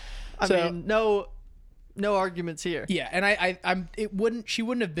Rihanna. I mean, no arguments here. Yeah, and she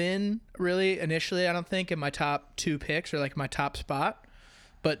wouldn't have been really initially, I don't think, in my top two picks or like my top spot,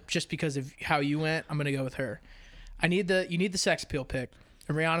 but just because of how you went, I'm gonna go with her. You need the sex appeal pick,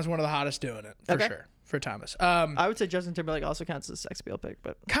 and Rihanna's one of the hottest doing it for sure. For Thomas, I would say Justin Timberlake also counts as a sex appeal pick,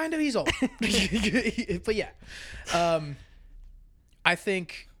 but kind of, he's old. But yeah, I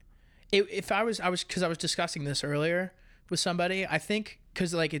think if I was because I was discussing this earlier with somebody, I think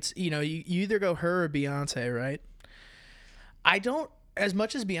because like it's you either go her or Beyonce, right? I don't, as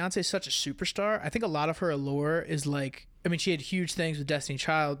much as Beyonce is such a superstar, I think a lot of her allure is like, I mean, she had huge things with Destiny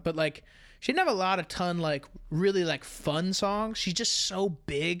Child, but like she didn't have a ton like really like fun songs. She's just so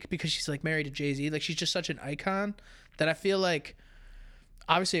big because she's like married to Jay-Z. Like she's just such an icon that I feel like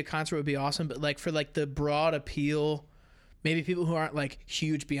obviously a concert would be awesome, but like for like the broad appeal, maybe people who aren't like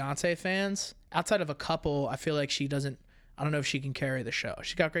huge Beyonce fans, outside of a couple, I feel like she doesn't, I don't know if she can carry the show.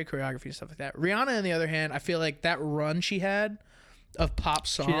 She's got great choreography and stuff like that. Rihanna, on the other hand, I feel like that run she had of pop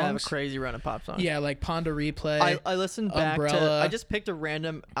songs. She did have a crazy run of pop songs. Yeah, like Ponda Replay. I listened back Umbrella. I just picked a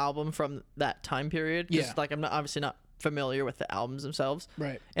random album from that time period. Yeah. Like I'm obviously not familiar with the albums themselves.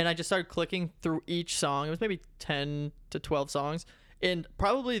 Right. And I just started clicking through each song. It was maybe 10 to 12 songs. And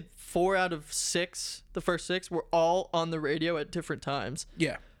probably 4 out of 6, the first 6, were all on the radio at different times.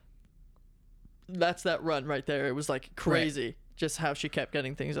 Yeah. That's that run right there. It was like crazy just how she kept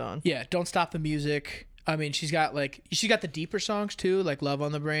getting things on. Yeah, Don't Stop the Music. I mean, she's got the deeper songs too, like Love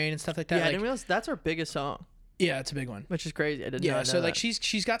on the Brain and stuff like that. Yeah, like, I didn't realize that's her biggest song. Yeah, it's a big one. Which is crazy. I didn't know. So like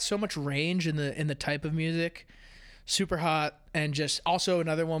she's got so much range in the type of music. Super hot, and just also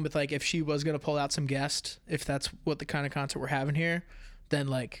another one with like if she was gonna pull out some guests, if that's what the kind of concert we're having here, then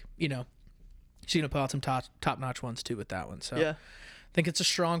like, she's gonna pull out some top notch ones too with that one. So yeah. I think it's a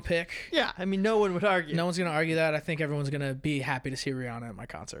strong pick. Yeah, I mean, no one would argue. No one's gonna argue that. I think everyone's gonna be happy to see Rihanna at my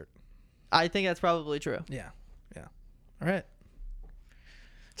concert. I think that's probably true. Yeah. All right.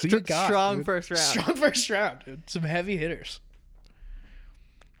 Who you got, strong dude? First round. Strong first round, dude. Some heavy hitters.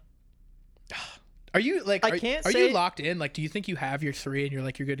 Are you like? Are you locked in? Like, do you think you have your 3 and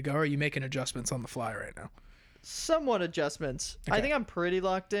you're good to go? Or are you making adjustments on the fly right now? Somewhat adjustments. Okay. I think I'm pretty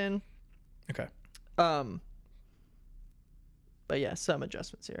locked in. Okay. But yeah, some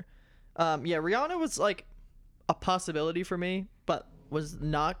adjustments here. Yeah, Rihanna was like a possibility for me, but was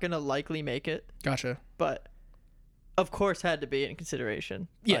not gonna likely make it. Gotcha. But of course, had to be in consideration.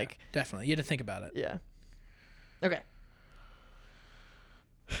 Yeah, like, definitely. You had to think about it. Yeah. Okay.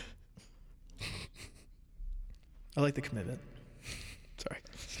 I like the commitment. Sorry.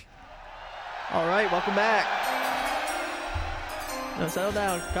 All right, welcome back. No, settle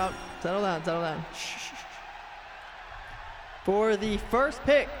down. Settle down. Shh. For the first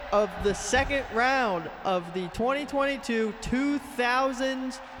pick of the second round of the 2022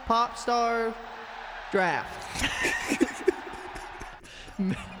 2000's Pop Star Draft.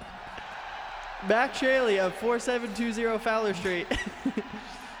 Mac Shaley of 4720 Fowler Street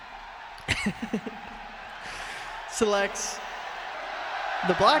selects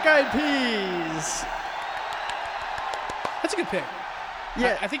the Black Eyed Peas. That's a good pick.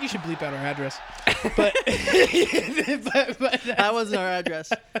 Yeah, I think you should bleep out our address. But, but that wasn't our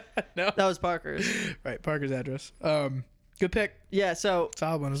address. No, that was Parker's. Right, Parker's address. Good pick. Yeah, so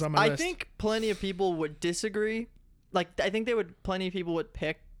solid one. It was on my list. I think plenty of people would disagree. Like, I think plenty of people would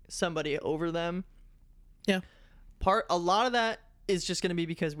pick somebody over them. Yeah. A lot of that is just going to be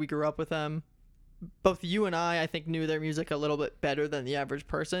because we grew up with them. Both you and I think, knew their music a little bit better than the average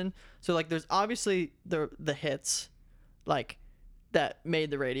person. So, like, there's obviously the hits, like, that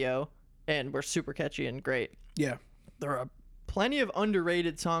made the radio and were super catchy and great. Yeah. There are plenty of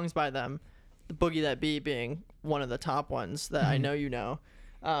underrated songs by them, the Boogie That Beat being one of the top ones that I know you know,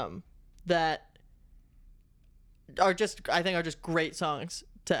 that are just, I think, are just great songs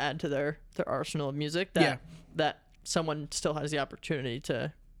to add to their arsenal of music that someone still has the opportunity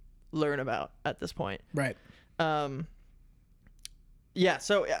to learn about at this point. Right. Yeah,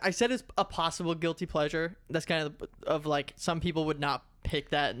 so I said it's a possible guilty pleasure. That's kind of like, some people would not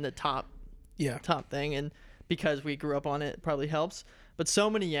pick that in the top thing, and because we grew up on it, probably helps. But so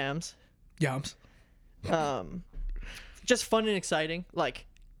many Yams. Just fun and exciting. Like,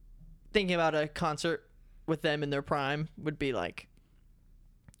 thinking about a concert with them in their prime would be like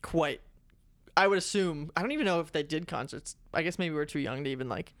quite, I would assume, I don't even know if they did concerts. I guess maybe we're too young to even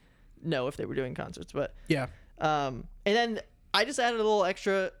like know if they were doing concerts, but yeah. And then I just added a little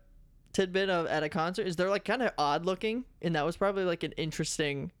extra tidbit at a concert is they're like kind of odd looking, and that was probably like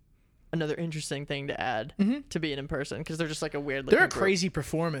another interesting thing to add to being in person, because they're just like a weird looking they're a group. crazy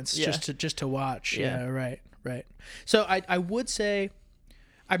performance just to watch. Yeah, right. So I would say,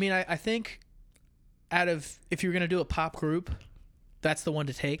 I mean, I think if you're gonna do a pop group, that's the one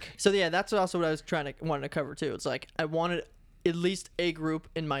to take. So yeah, that's also what I was wanted to cover too. It's like I wanted at least a group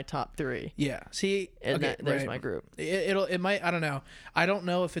in my top 3. Yeah. See, and there's my group. It might. I don't know. I don't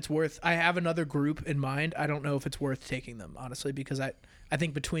know if it's worth. I have another group in mind. I don't know if it's worth taking them, honestly, because I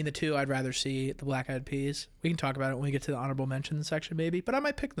think between the two, I'd rather see the Black Eyed Peas. We can talk about it when we get to the honorable mentions section, maybe. But I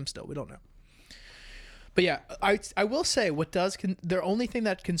might pick them still. We don't know. But yeah, I will say the only thing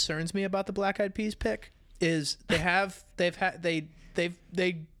that concerns me about the Black Eyed Peas pick is they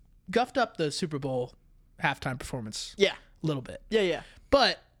guffed up the Super Bowl halftime performance. Yeah. A little bit. Yeah.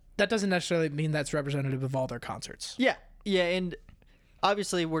 But that doesn't necessarily mean that's representative of all their concerts. Yeah, and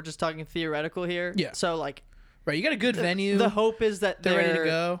obviously we're just talking theoretical here. Yeah. So like, right, you got a good venue. The hope is that they're ready to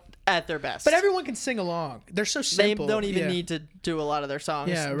go at their best. But everyone can sing along. They're so simple. They don't even need to do a lot of their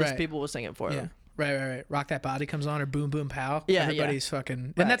songs. Yeah, right. Just people will sing it for them. Right. Rock That Body comes on, or Boom Boom Pow. Yeah, everybody's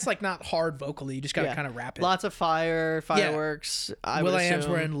fucking, and that's like not hard vocally. You just gotta kind of rap it. Lots of fireworks. Will.i.am's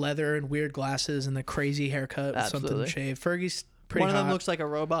wearing leather and weird glasses and the crazy haircut with something shaved. Fergie's pretty hot. One of them looks like a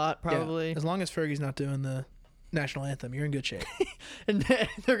robot, probably. Yeah. As long as Fergie's not doing the national anthem, you're in good shape. And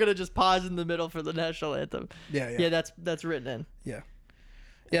they're gonna just pause in the middle for the national anthem. Yeah. That's written in. Yeah.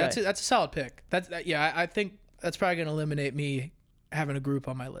 That's a solid pick. I think that's probably gonna eliminate me having a group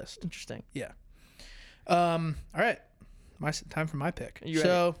on my list. Interesting. Yeah. All right. Time for my pick.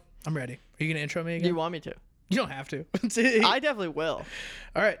 So I'm ready. Are you gonna intro me again? You want me to? You don't have to. I definitely will.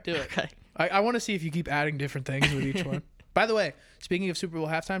 All right, do it. Okay. I want to see if you keep adding different things with each one. By the way, speaking of Super Bowl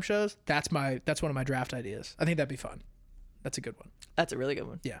halftime shows, that's one of my draft ideas. I think that'd be fun. That's a good one. That's a really good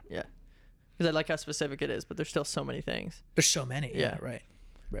one. Yeah. Because I like how specific it is, but there's still so many things. There's so many. Yeah. Right.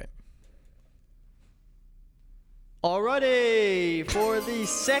 Alrighty, for the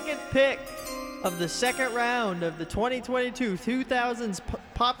second pick of the second round of the 2022 2000s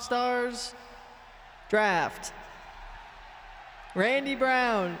Pop Stars Draft, Randy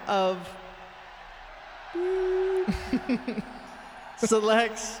Brown of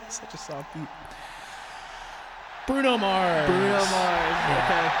selects such a soft beat. Bruno Mars. Yeah,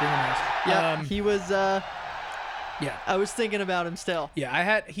 okay. Bruno Mars. Yeah, he was. Yeah, I was thinking about him still. Yeah, I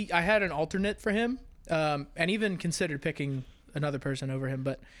had an alternate for him, and even considered picking another person over him,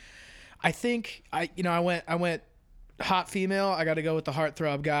 but I think I went hot female. I got to go with the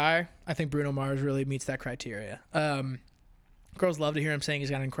heartthrob guy. I think Bruno Mars really meets that criteria. Girls love to hear him saying he's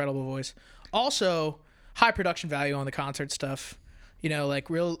got an incredible voice. Also, high production value on the concert stuff. You know,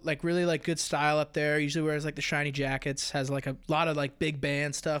 really good style up there. Usually wears like the shiny jackets. Has like a lot of like big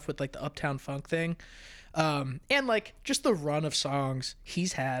band stuff with like the Uptown Funk thing. And like just the run of songs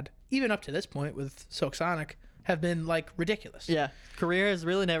he's had, even up to this point with Silk Sonic, have been like ridiculous. Yeah, career has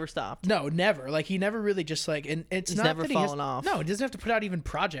really never stopped. No, never. Like he never really just like, and he's not never fallen off. No, he doesn't have to put out even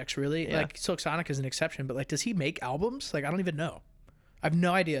projects really. Yeah. Like Silk Sonic is an exception, but like, does he make albums? Like I don't even know. I have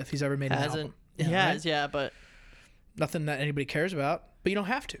no idea if he's ever made an album. He has, yeah, but nothing that anybody cares about. But you don't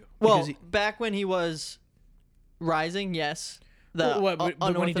have to. Well, back when he was rising, yes. But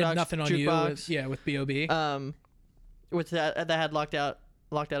when he did Nothing on Jukebox, You with B.O.B. With that had Locked Out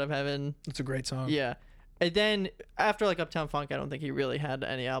of Heaven. It's a great song. Yeah. And then after like Uptown Funk, I don't think he really had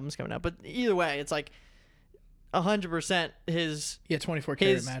any albums coming out. But either way, it's like 100% his 24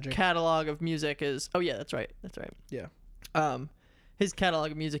 Karat Magic catalog of music is. Oh yeah, that's right. Yeah. His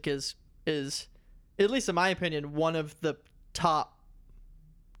catalog of music is at least in my opinion one of the top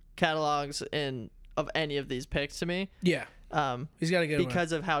catalogs of any of these picks to me. Yeah. He's got a good one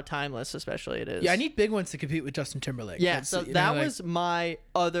because of how timeless, especially it is. Yeah, I need big ones to compete with Justin Timberlake. Yeah, so that was my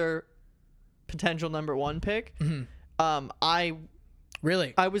other potential number one pick. Mm-hmm. I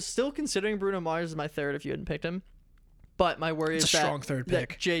was still considering Bruno Mars as my third if you hadn't picked him, but my worry is that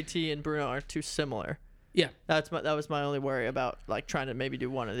JT and Bruno are too similar. Yeah, that was my only worry about like trying to maybe do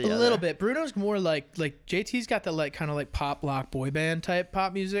one or the other. A little bit. Bruno's more like JT's got the like kind of like pop lock boy band type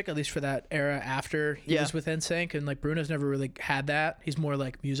pop music, at least for that era after he was with NSYNC, and like Bruno's never really had that. He's more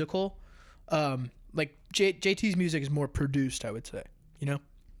like musical. Like JT's music is more produced, I would say. You know.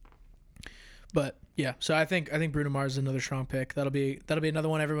 But yeah, so I think Bruno Mars is another strong pick. That'll be another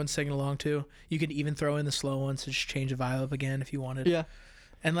one everyone's singing along to. You can even throw in the slow ones to just change the vibe up again if you wanted. Yeah,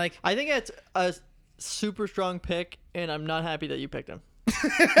 and like I think it's a super strong pick, and I'm not happy that you picked him.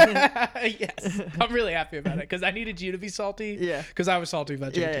 Yes, I'm really happy about it because I needed you to be salty. Yeah, because I was salty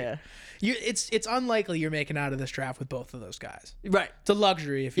about JT. Yeah. It's unlikely you're making out of this draft with both of those guys. Right. It's a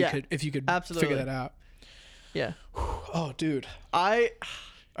luxury if you could absolutely figure that out. Yeah. Oh, dude. All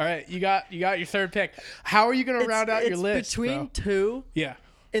right, you got your third pick. How are you going to round out your list? Between two. Yeah.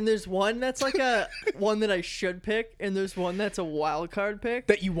 And there's one that's like a one that I should pick, and there's one that's a wild card pick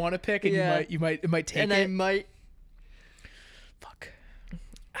that you want to pick, and it might take and it. I might. Fuck.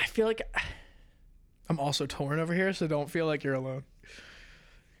 I feel like I'm also torn over here, so don't feel like you're alone.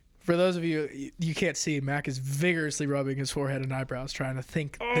 For those of you can't see, Mac is vigorously rubbing his forehead and eyebrows, trying to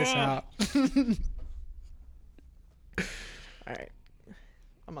think this out. All right,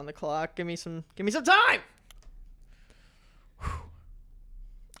 I'm on the clock. Give me some time.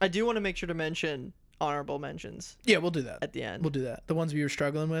 I do want to make sure to mention honorable mentions. Yeah, we'll do that at the end. We'll do that. The ones we were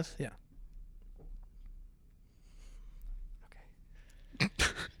struggling with. Yeah. Okay.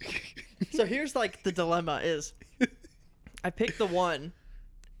 So here's like the dilemma is, I picked the one,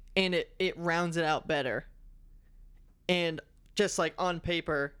 and it rounds it out better, and just like on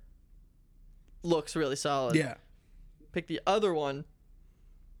paper, looks really solid. Yeah. Pick the other one.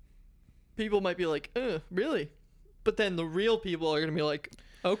 People might be like, really? But then the real people are gonna be like,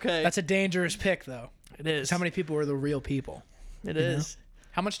 okay. That's a dangerous pick, though. It is. How many people are the real people? It is.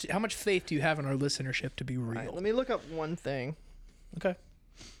 Know? How much faith do you have in our listenership to be real? Right, let me look up one thing. Okay.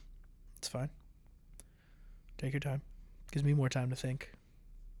 It's fine. Take your time. Gives me more time to think.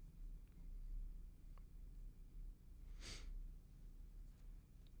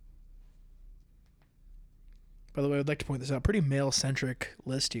 By the way, I'd like to point this out. Pretty male-centric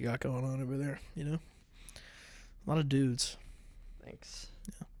list you got going on over there, you know? A lot of dudes. Thanks.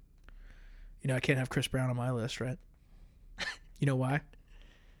 Yeah. You know, I can't have Chris Brown on my list, right? You know why?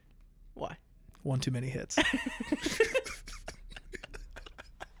 Why? One too many hits.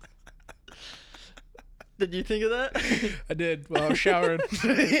 Did you think of that? I did while I was showering.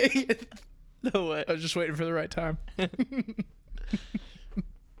 No way. I was just waiting for the right time.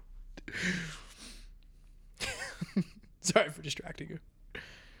 Sorry for distracting you.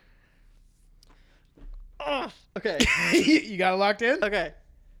 Okay. You got it locked in? Okay.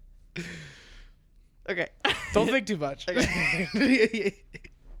 Okay. Don't think too much. Okay.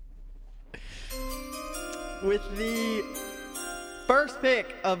 With the first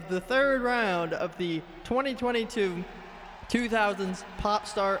pick of the third round of the 2022 2000's Pop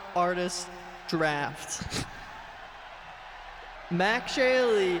Star Artist Draft, Mac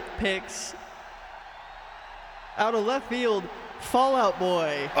Shaley picks out of left field Fall Out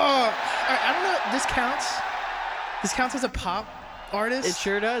Boy. I don't know. This counts. This counts as a pop artist. It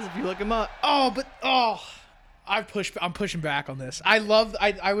sure does if you look him up. I'm pushing back on this. I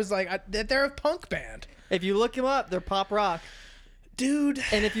was like, they're a punk band. If you look him up, they're pop rock. Dude.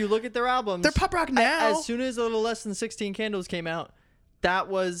 And if you look at their albums, they're pop rock now. As soon as A Little Less Than 16 Candles came out, that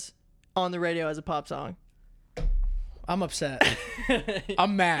was on the radio as a pop song. I'm upset.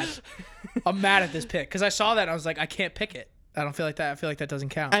 I'm mad. I'm mad at this pick because I saw that and I was like, I can't pick it. I don't feel like that. I feel like that doesn't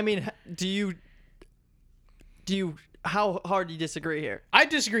count. I mean, do you? How hard do you disagree here? I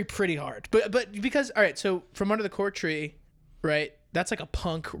disagree pretty hard, but because all right. So From Under the Cork Tree, right? That's like a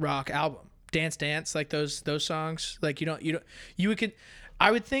punk rock album. Dance Dance, like those songs. Like you could.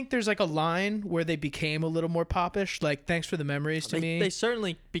 I would think there's like a line where they became a little more popish. Like Thanks for the Memories to me. They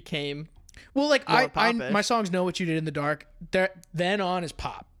certainly became. Well, like my songs Know What You Did in the Dark. Then on is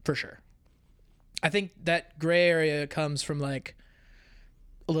pop for sure. I think that gray area comes from like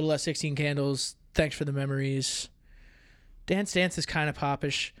A Little Less 16 Candles, Thanks for the Memories. Dance Dance is kind of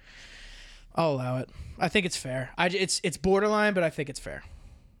popish. I'll allow it. I think it's fair. It's borderline, but I think it's fair.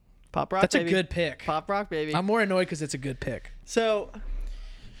 Pop rock. That's baby. A good pick. Pop rock, baby. I'm more annoyed because it's a good pick. So,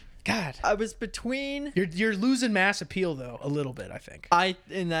 God, I was between. You're losing mass appeal though a little bit. I think.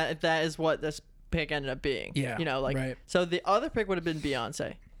 If that is what this pick ended up being. Yeah. Right. So the other pick would have been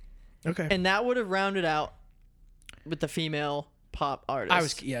Beyonce. Okay. And that would have rounded out with the female pop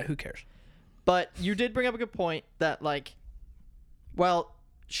artist. Who cares? But you did bring up a good point that like, well,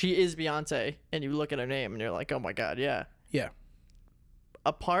 she is Beyonce, and you look at her name and you're like, oh my God, yeah. Yeah.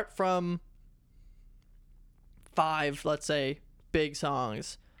 Apart from 5, let's say, big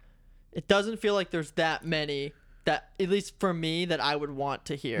songs, it doesn't feel like there's that many that, at least for me, that I would want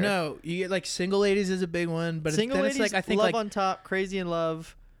to hear. No, you get like Single Ladies is a big one, but Single Ladies, it's like I think Love like on Top, Crazy in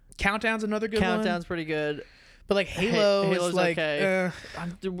Love. Countdown's another good one. Countdown's pretty good. But like Halo's is like okay.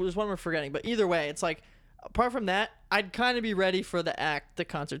 There's one we're forgetting, but either way, it's like apart from that, I'd kind of be ready for the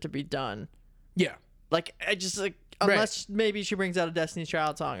concert to be done. Yeah. Like I just like unless maybe she brings out a Destiny's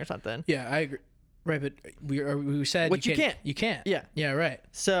Child song or something. Yeah, I agree. Right, but we said you can't. You can't. Yeah. Yeah, right.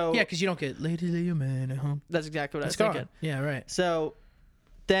 So yeah, because you don't get Lady Lay Your Man at Home. That's exactly what I was gone. thinking. Yeah, right. So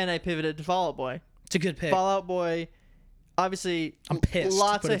then I pivoted to Fall Out Boy. It's a good pick. Fall Out Boy, obviously, I'm pissed.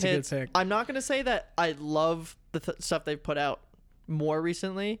 Lots but of it's hits. A good pick. I'm not gonna say that I love the stuff they've put out more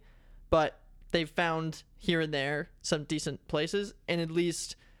recently, but they've found here and there some decent places, and at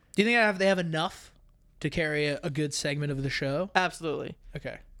least. Do you think they have enough to carry a good segment of the show? Absolutely.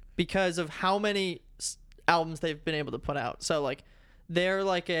 Okay. Because of how many albums they've been able to put out. So like they're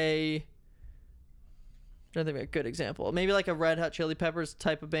like I don't think of a good example. Maybe like a Red Hot Chili Peppers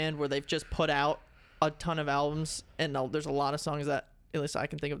type of band where they've just put out a ton of albums and there's a lot of songs that at least I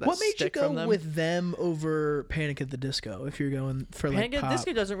can think of that what made you stick go from them. with them over Panic at the Disco if you're going for like Panic at pop? the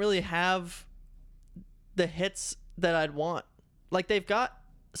Disco doesn't really have the hits that I'd want. Like they've got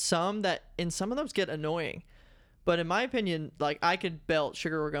some that and some of those get annoying. But in my opinion, like I could belt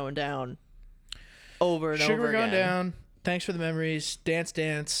Sugar We're Going Down over and Sugar over We're again. Going Down, Thanks for the Memories, Dance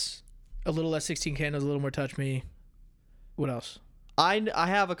Dance, A Little Less 16 Candles, A Little More Touch Me. What else? I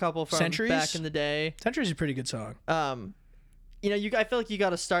have a couple from Centuries? back in the day. Centuries is a pretty good song. I feel like you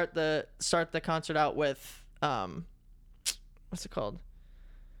got to start the concert out with what's it called?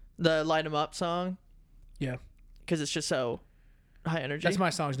 The Light 'Em Up song. Yeah. Because it's just so high energy. That's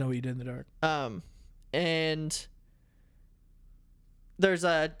my songs. Know What You Did in the Dark. And there's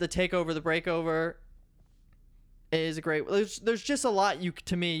the Takeover, the Breakover is a great. There's just a lot you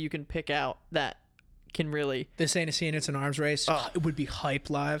can pick out that can really. This Ain't a Scene, It's an Arms Race. It would be hype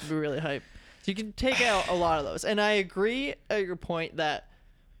live. Be really hype. So you can take out a lot of those, and I agree at your point that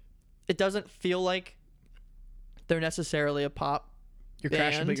it doesn't feel like they're necessarily a pop. You're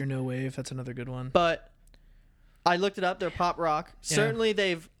band, Crashing, but you're no wave. That's another good one. But I looked it up. They're pop rock. Yeah. Certainly,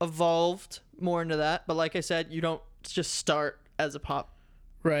 they've evolved more into that. But like I said, you don't just start as a pop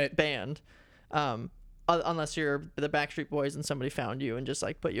band, unless you're the Backstreet Boys and somebody found you and just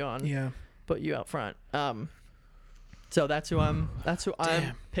like put you out front. So that's who I'm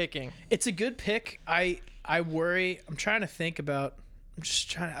picking. It's a good pick. I worry. I'm trying to think about. I'm just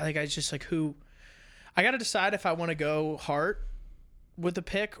trying to who. I got to decide if I want to go heart with the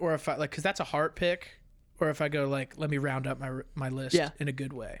pick or if I because that's a heart pick, or if I go like let me round up my list in a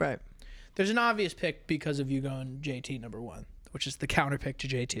good way. Right. there's an obvious pick because of you going JT number 1, which is the counter pick to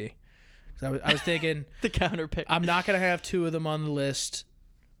JT. I was thinking the counter pick. I'm not gonna have 2 of them on the list.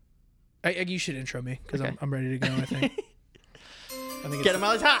 You should intro me because okay. I'm ready to go. I think. Get him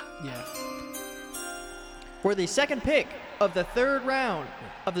out of hot. Yeah. For the second pick of the third round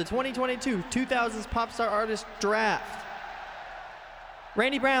of the 2022 2000s Pop Star Artist Draft,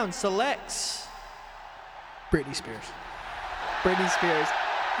 Randy Brown selects Britney Spears. Britney Spears.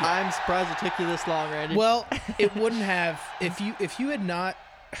 Yeah. I'm surprised it took you this long, Randy. Well, it wouldn't have if you had not.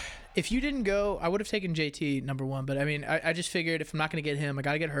 If you didn't go, I would have taken JT number 1. But I mean, I just figured if I'm not going to get him, I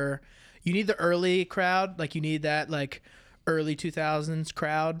got to get her. You need the early crowd. Like, you need that, like, early 2000s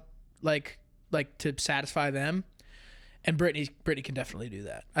crowd, like to satisfy them. And Britney can definitely do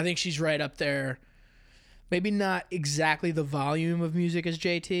that. I think she's right up there. Maybe not exactly the volume of music as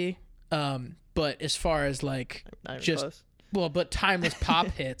JT, but as far as, like, just, close. Well, but timeless pop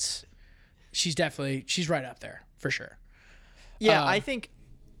hits, she's right up there, for sure. Yeah, I think...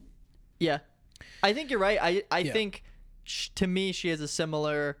 Yeah, I think you're right. I think to me she has a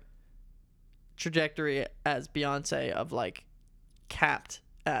similar trajectory as Beyonce of like capped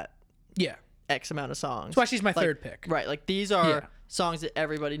at X amount of songs. That's why she's my third pick. Right, like these are songs that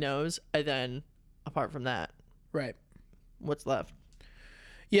everybody knows, and then apart from that, right, what's left?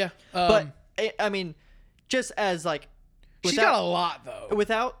 Yeah, but I mean, just as like she's got a lot though.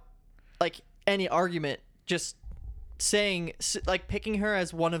 Without like any argument, just saying like picking her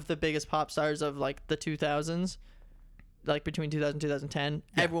as one of the biggest pop stars of like the 2000s, like between 2000 and 2010,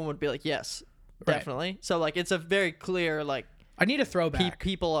 everyone would be like, yes, definitely. Right. So like it's a very clear like I need a throwback.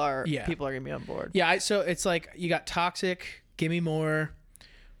 People are gonna be on board. Yeah, so it's like you got Toxic, Gimme More,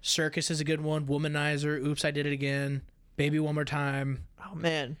 Circus is a good one, Womanizer, Oops I Did It Again, Baby One More Time. Oh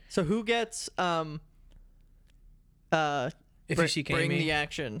man, so who gets If You See Bring the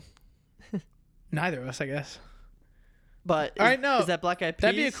Action? Neither of us, I guess. But all right, no, is that Black Eyed Peas?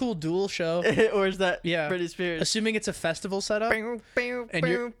 That'd be a cool duel show. Or is that Britney Spears? Assuming it's a festival setup. What is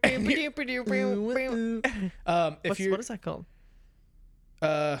that called?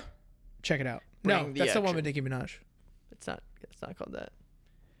 Check it out. No, that's the one with Nicki Minaj. It's not called that.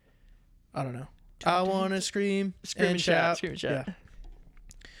 I don't know. I want to scream and shout. Scream and shout. Yeah.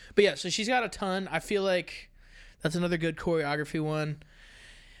 But yeah, so she's got a ton. I feel like that's another good choreography one.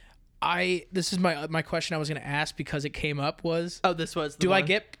 This is my question I was going to ask because it came up was... Oh, this was the one.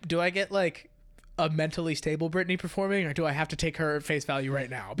 Do I get like a mentally stable Britney performing, or do I have to take her at face value right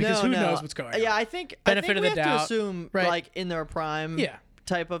now? Because who knows what's going on? Yeah, I think we have to assume like in their prime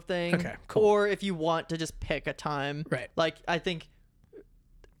type of thing. Okay, cool. Or if you want to just pick a time. Right. Like I think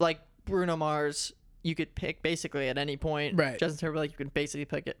like Bruno Mars... You could pick basically at any point. Right. Justin Timberlake, you can basically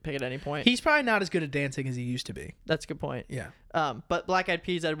pick at any point. He's probably not as good at dancing as he used to be. That's a good point. Yeah. But Black Eyed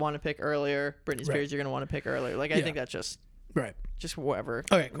Peas, I'd want to pick earlier. Britney Spears, you're going to want to pick earlier. Like, I think that's just whatever.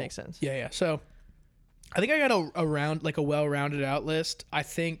 Okay, cool. Makes sense. Yeah. So I think I got a well-rounded out list. I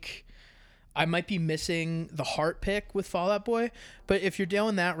think I might be missing the heart pick with Fall Out Boy, but if you're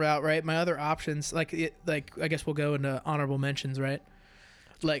doing that route, right, my other options, like I guess we'll go into honorable mentions, right?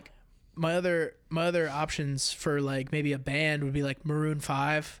 Like, my other options for like maybe a band would be like Maroon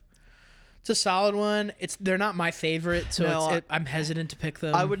 5. It's a solid one. They're not my favorite, so I'm hesitant to pick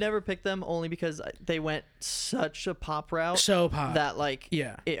them. I would never pick them only because they went such a pop route. So pop that like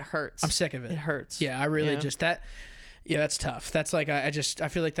it hurts. I'm sick of it. It hurts. Yeah, I really just that. Yeah, that's tough. That's like I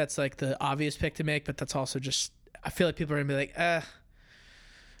feel like that's like the obvious pick to make, but that's also just I feel like people are gonna be like, I'm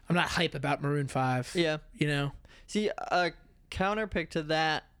not hype about Maroon 5. Yeah, you know. See, a counter pick to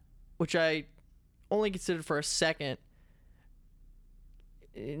that, which I only considered for a second,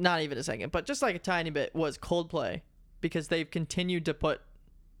 not even a second, but just like a tiny bit, was Coldplay, because they've continued to put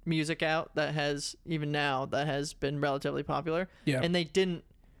music out that has, even now, that has been relatively popular. Yeah. And they didn't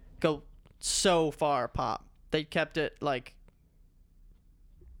go so far pop. They kept it like,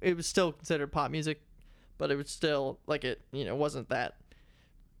 it was still considered pop music, but it was still like it, wasn't that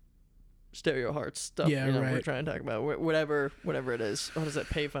Stereo Hearts stuff, we're trying to talk about. Whatever it is. What is it?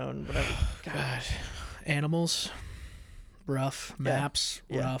 Payphone, whatever. God. Animals. Rough. Maps.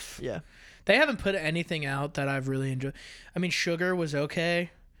 Yeah. Rough. Yeah. They haven't put anything out that I've really enjoyed. I mean, Sugar was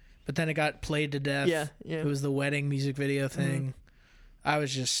okay, but then it got played to death. Yeah. It was the wedding music video thing.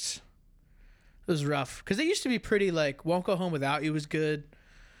 It was rough. Because they used to be pretty, like, Won't Go Home Without You was good.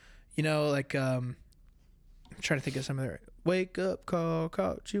 Like, I'm trying to think of some of their... Wake up,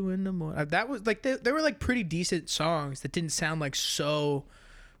 caught you in the morning. That was like they were like pretty decent songs that didn't sound like so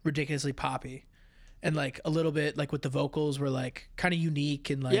ridiculously poppy, and like a little bit like with the vocals were like kind of unique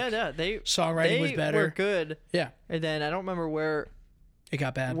and like they songwriting was better. Were good. Yeah, and then I don't remember where It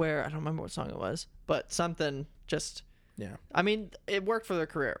got bad. Where I don't remember what song it was, but something just. Yeah. I mean, it worked for their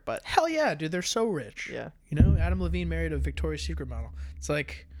career, but hell yeah, dude, they're so rich. Yeah. You know, Adam Levine married a Victoria's Secret model. It's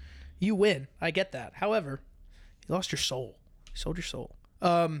like, you win. I get that. However, you lost your soul. You sold your soul.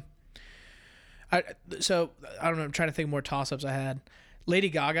 So I don't know. I'm trying to think more toss-ups I had. Lady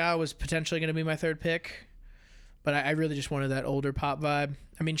Gaga was potentially going to be my third pick, but I really just wanted that older pop vibe.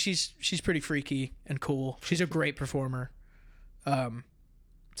 I mean, she's pretty freaky and cool. She's a great performer.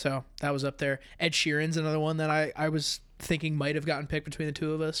 So that was up there. Ed Sheeran's another one that I was thinking might have gotten picked between the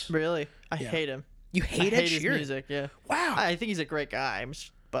two of us. Really, I hate him. You hate Ed Sheeran? His music, yeah. Wow. I think he's a great guy,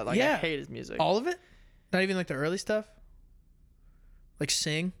 but I hate his music. All of it? Not even like the early stuff? Like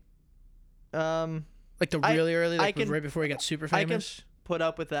Sing? Like the really early, like right before he got super famous? I can put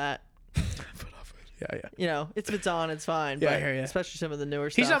up with that. Yeah. You know, if it's on, it's fine. Yeah, but I hear you. Especially some of the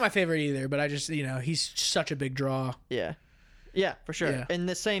newer stuff. He's not my favorite either, but I just, he's such a big draw. Yeah. Yeah, for sure. Yeah. And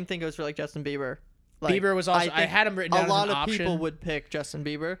the same thing goes for like Justin Bieber. Like, Bieber was also, I had him written down as an option. A lot of people would pick Justin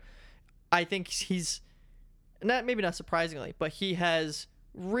Bieber. I think he's, maybe not surprisingly, but he has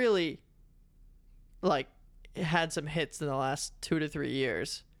really, like, had some hits in the last 2 to 3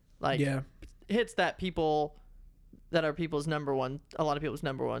 years. Like, hits that are people's number one, a lot of people's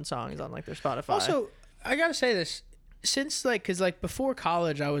number one songs on like their Spotify. Also, I gotta say this, since like, cause like before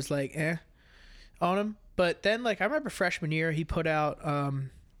college I was like, on him, but then like I remember freshman year he put out,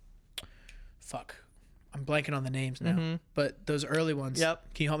 I'm blanking on the names now, but those early ones.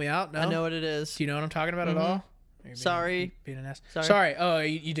 Yep. Can you help me out? No? I know what it is. Do you know what I'm talking about at all? Sorry. Being an ass. Sorry. Oh,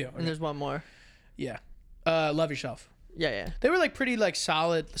 you do. Okay. And there's one more. Yeah. Love Yourself. Yeah. They were like pretty like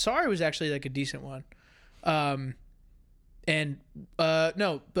solid. Sorry was actually like a decent one. No,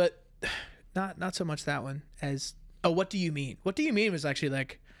 but not so much that one as What Do You Mean? What Do You Mean was actually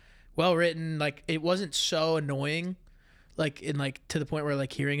like well written. Like it wasn't so annoying, like in like to the point where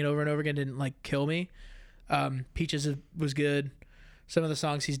like hearing it over and over again didn't like kill me. Peaches was good. Some of the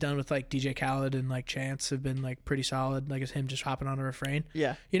songs he's done with like DJ Khaled and like Chance have been like pretty solid. Like it's him just hopping on a refrain.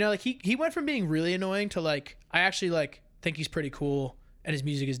 Yeah. You know, like he went from being really annoying to like I actually like think he's pretty cool and his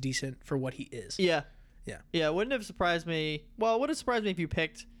music is decent for what he is. Yeah. Yeah. Yeah. It wouldn't have surprised me. Well, it would have surprised me if you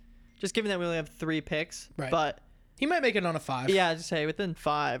picked, just given that we only have 3 picks. Right. But he might make it on a 5. Yeah, I'd just say within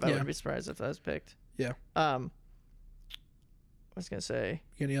 5, I wouldn't be surprised if that was picked. Yeah. I was gonna say.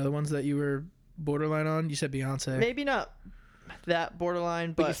 Any other ones that you were borderline on? You said Beyonce. Maybe not that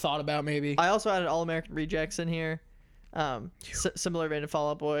borderline, but you thought about maybe. I also added All American Rejects in here. Similar vein to Fall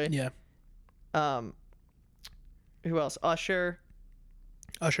Out Boy. Yeah. Who else? Usher.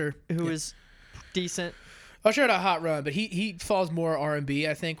 Who is decent. Usher had a hot run, but he falls more R&B,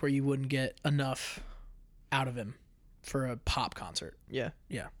 I think, where you wouldn't get enough out of him for a pop concert. Yeah.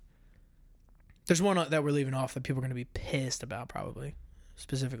 Yeah. There's one that we're leaving off that people are going to be pissed about, probably.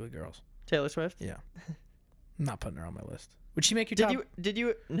 Specifically girls. Taylor Swift? Yeah. I'm not putting her on my list. Would she make your top? Did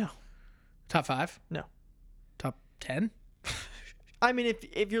you? No. Top 5? No. Top 10? I mean,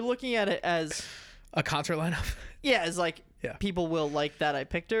 if you're looking at it as a concert lineup. Yeah, as like people will like that I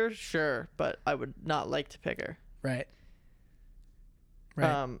picked her, sure, but I would not like to pick her. Right.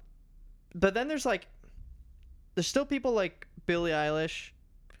 But then there's still people like Billie Eilish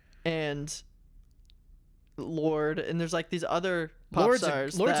and Lorde, and there's like these other pop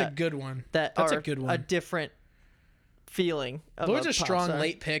stars. Lorde's a good one. That's a good one. A different feeling. Lorde's a strong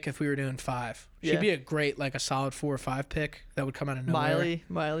late pick if we were doing 5. She'd be a great, like a solid 4 or 5 pick that would come out of nowhere.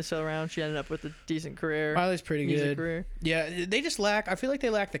 Miley's still around. She ended up with a decent career. Miley's pretty good. Career. Yeah, they just lack. I feel like they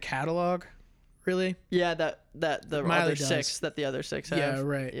lack the catalog. Really? Yeah, the Miley other does. 6 that the other 6 have. Yeah,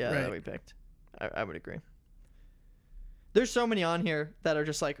 right. Yeah, right. that we picked. I would agree. There's so many on here that are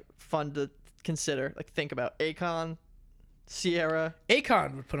just like fun to consider, like think about. Akon, Sierra.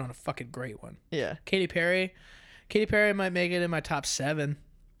 Akon would put on a fucking great one. Yeah. Katy Perry might make it in my top 7.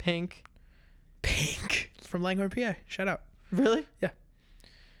 Pink from Langhorne, PA. Shout out. Really? Yeah.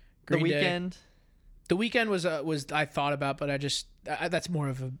 Green The Weeknd. The Weeknd was I thought about, but I just that's more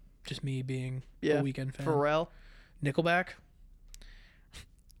of just me being a Weeknd fan. Pharrell. Nickelback.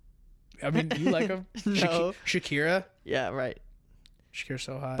 I mean, you like them? No. Shakira. Yeah, right. Shakira's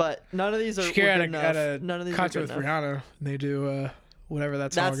so hot. But none of these are Shakira good enough. At a none of these concert are with good Rihanna. enough. They do whatever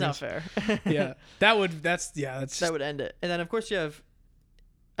that song is. That's not fair. Yeah, that would end it. And then of course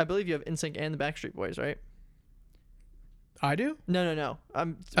I believe you have NSYNC and the Backstreet Boys, right? I do? No.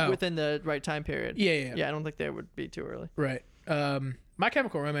 I'm within the right time period. Yeah. Yeah, I don't think they would be too early. Right. My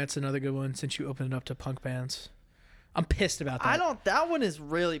Chemical Romance is another good one since you opened it up to punk bands. I'm pissed about that. That one is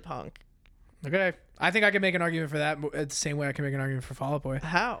really punk. Okay. I think I can make an argument for that the same way I can make an argument for Fall Out Boy.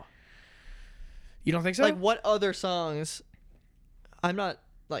 How? You don't think so? Like what other songs I'm not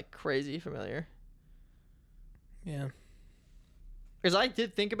like crazy familiar. Yeah. Because I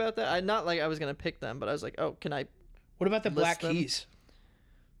did think about that. I not like I was gonna pick them, but I was like, oh, can I? What about the Black them? Keys?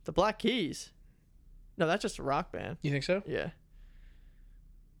 The Black Keys. No, that's just a rock band. You think so? Yeah.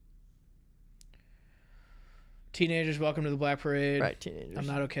 Teenagers, Welcome to the Black Parade. Right, Teenagers. I'm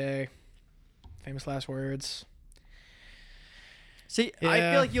Not Okay. Famous Last Words. See, I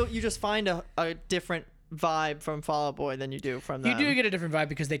feel like you just find a different vibe from Fall Out Boy than you do from them. You do get a different vibe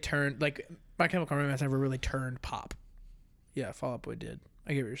because they turned, like, My Chemical Romance never really turned pop. Yeah, Fall Out Boy did.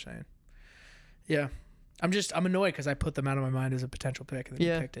 I get what you're saying. Yeah. I'm annoyed because I put them out of my mind as a potential pick and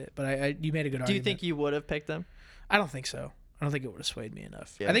then you picked it. But you made a good argument. Do you think you would have picked them? I don't think so. I don't think it would have swayed me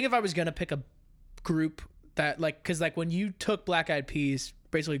enough. Yeah. I think if I was going to pick a group that, like, because, like, when you took Black Eyed Peas,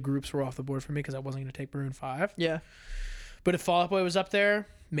 basically groups were off the board for me because I wasn't going to take Maroon 5. Yeah. But if Fall Out Boy was up there,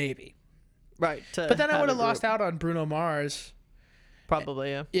 maybe. Right. But then I would have lost out on Bruno Mars.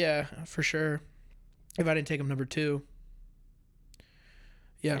 Probably, yeah. Yeah, for sure. If I didn't take him number 2.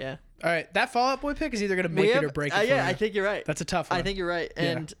 Yeah. Yeah. All right. That Fall Out Boy pick is either going to make it or break it. Yeah, I think you're right. That's a tough one. I think you're right.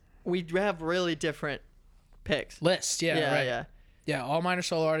 And we have really different picks. Lists, yeah. Right. Yeah. Yeah, all minor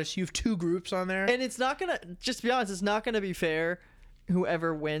solo artists. You have 2 groups on there. And it's not going to, just to be honest, it's not going to be fair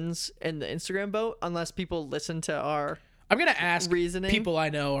whoever wins in the Instagram vote unless people listen to our I'm going to ask reasoning. People I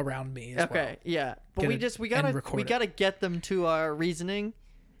know around me as well. Okay, yeah. But we gotta get them to our reasoning.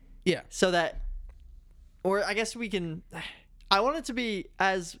 Yeah. So that, or I guess we can, I want it to be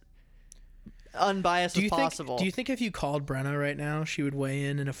as unbiased as possible. Do you think if you called Brenna right now, she would weigh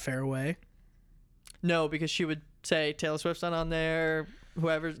in a fair way? No, because she would say Taylor Swift's not on there.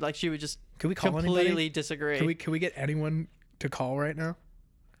 Whoever, like, she would just completely disagree. Can we get anyone to call right now?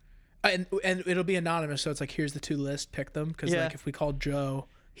 And it'll be anonymous, so it's like, here's the 2 lists, pick them. Because like if we called Joe,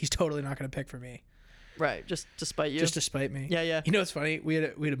 he's totally not going to pick for me. Right, just to spite you. Just to spite me. Yeah. You know what's funny? We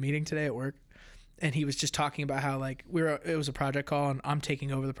had a meeting today at work, and he was just talking about how, like, it was a project call, and I'm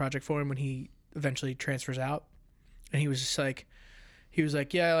taking over the project for him when he eventually transfers out. And he was just like,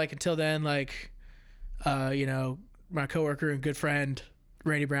 yeah, like, until then, like, you know, my coworker and good friend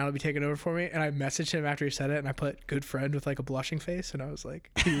Randy Brown will be taking over for me. And I messaged him after he said it, and I put good friend with like a blushing face, and I was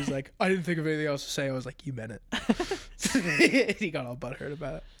like, he was like, I didn't think of anything else to say. I was like, you meant it. He got all butthurt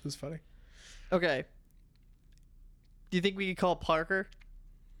about it. It was funny. Okay. Do you think we could call Parker?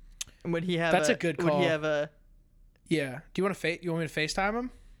 And would he have? That's a good call. Would he have a? Yeah. Do you want me to FaceTime him?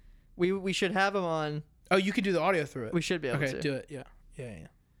 We should have him on. Oh, you can do the audio through it. We should be able to. Okay, do it. Yeah.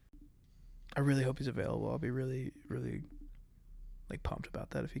 I really hope he's available. I'll be really, really, like, pumped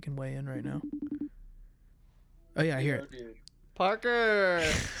about that if he can weigh in right now. Oh yeah, I hear it. Dude. Parker.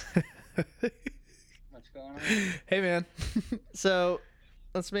 What's going on? Hey man. So,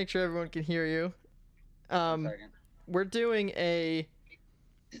 let's make sure everyone can hear you. We're doing a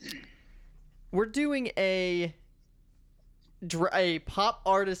pop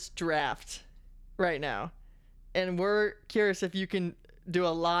artist draft right now, and we're curious if you can do a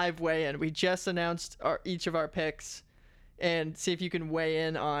live weigh-in. We just announced each of our picks, and see if you can weigh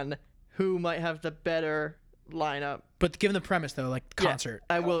in on who might have the better lineup. But given the premise though, like concert.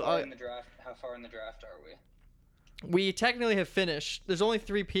 Yeah, I will. How far in the draft are we? We technically have finished. There's only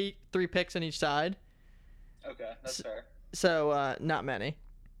three picks on each side. Okay, that's fair. So not many.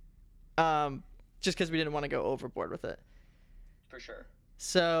 Just because we didn't want to go overboard with it. For sure.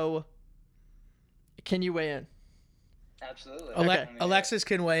 So, can you weigh in? Absolutely. Alexis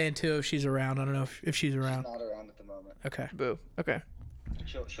can weigh in too if she's around. I don't know if she's around. She's not around at the moment. Okay. Boo. Okay.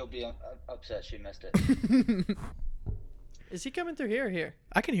 She'll be upset she missed it. Is he coming through here or here?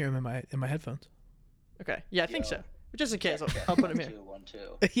 I can hear him in my headphones. Okay. Yeah, I think so. Just in case, I'll put him here. 1,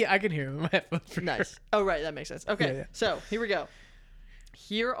 2. Yeah, I can hear him in my headphones. For nice. Sure. Oh, right. That makes sense. Okay. Yeah. So here we go.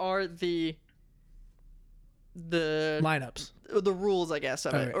 Here are the lineups, the rules, I guess,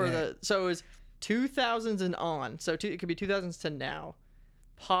 of it, or so it was 2000s and on. So it could be 2000s to now,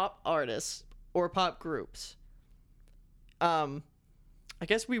 pop artists or pop groups. I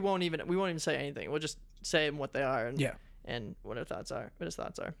guess we won't even say anything. We'll just say what they are and what his thoughts are.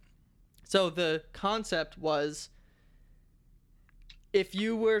 So the concept was, if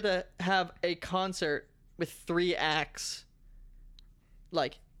you were to have a concert with 3 acts,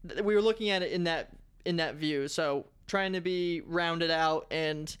 like we were looking at it in that view, so trying to be rounded out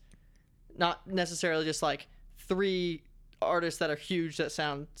and not necessarily just like 3 artists that are huge that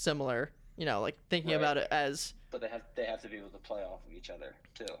sound similar, you know, like thinking about it as. But they have to be able to play off of each other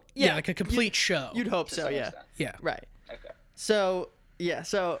too. Yeah, like a complete show. You'd hope so, yeah. Yeah. Right. Okay. So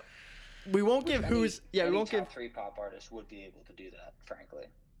we won't give who's we won't give 3 pop artists would be able to do that, frankly.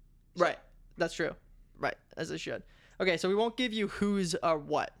 Right. That's true. Right, as they should. Okay, so we won't give you who's or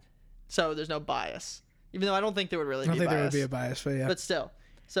what. So there's no bias. Even though I don't think there would really be a bias. I don't think there would be a bias, but yeah. But still.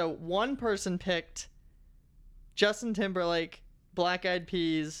 So one person picked Justin Timberlake, Black Eyed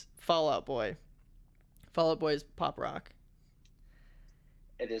Peas, Fall Out Boy. Fall Out Boy is pop rock.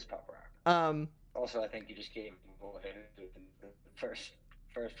 It is pop rock. Also, I think you just gave away who the first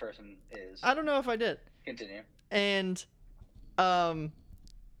person is. I don't know if I did. Continue. And the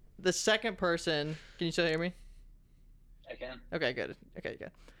second person, can you still hear me? I can. Okay, good. Okay,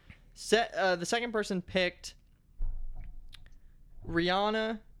 good. The second person picked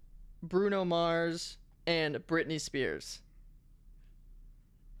Rihanna, Bruno Mars, and Britney Spears.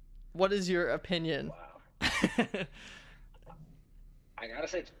 What is your opinion? Wow. I gotta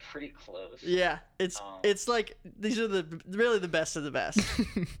say it's pretty close. Yeah, it's like these are really the best of the best.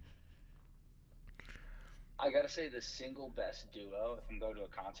 I gotta say the single best duo, if I'm going to a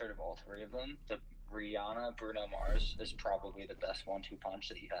concert of all three of them, the Rihanna, Bruno Mars is probably the best 1-2 punch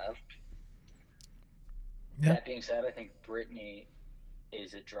that you have. Yeah. That being said, I think Britney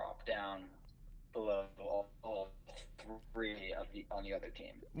is a drop down below all three on the other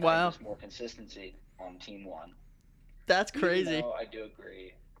team. Wow. There's more consistency on team one. That's crazy. Even though I do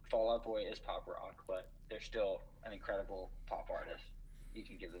agree, Fall Out Boy is pop rock, but they're still an incredible pop artist. You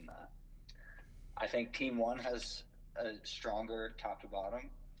can give them that. I think team one has a stronger top to bottom,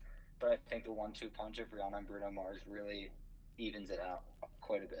 but I think the 1-2 punch of Rihanna and Bruno Mars really evens it out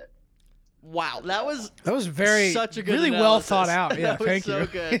quite a bit. Wow, that was very such a good really analysis. Well thought out. Yeah, thank you. So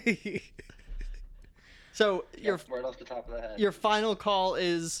good. So right off the top of the head. Your final call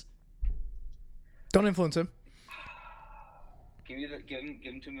is. Don't influence him. Give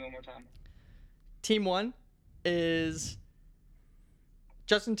him to me one more time. Team one is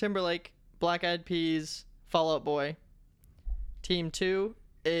Justin Timberlake, Black Eyed Peas, Fall Out Boy. Team two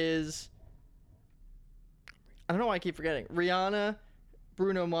is, I don't know why I keep forgetting, Rihanna,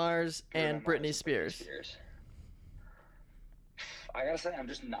 Bruno Mars, and Britney Spears. I gotta say, I'm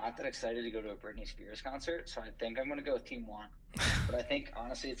just not that excited to go to a Britney Spears concert, so I think I'm gonna go with Team One. But I think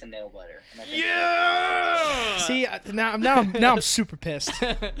honestly, it's a nail biter. Yeah. See, now I'm super pissed.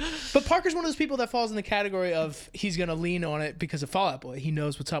 But Parker's one of those people that falls in the category of he's gonna lean on it because of Fall Out Boy. He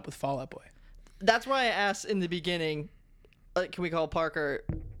knows what's up with Fall Out Boy. That's why I asked in the beginning, can we call Parker?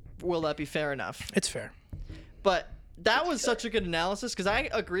 Will that be fair enough? It's fair. But that was such a good analysis because I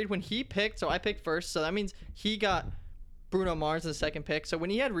agreed when he picked. So I picked first. So that means he got Bruno Mars as the second pick. So when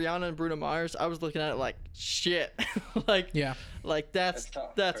he had Rihanna and Bruno Mars, I was looking at it like shit.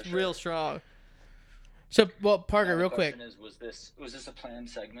 That's real strong. So Parker, real quick. Was this a planned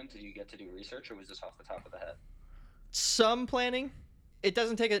segment? Did you get to do research, or was this off the top of the head? Some planning. It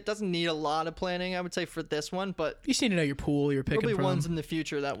doesn't need a lot of planning, I would say, for this one, but you just need to know your pool you're picking from. There'll be ones in the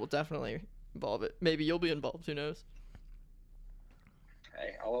future that will definitely involve it. Maybe you'll be involved. Who knows?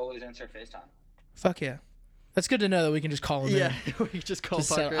 Hey, I'll always answer FaceTime. Fuck yeah. That's good to know that we can just call him in. Yeah, we can just call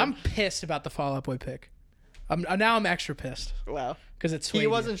Parker. I'm pissed about the Fall Out Boy pick. I'm extra pissed. Wow. Because it's He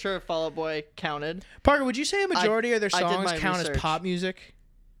wasn't sure if Fall Out Boy counted. Parker, would you say a majority of their songs count as pop music?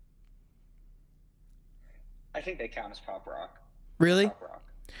 I think they count as pop rock. Really? Pop rock.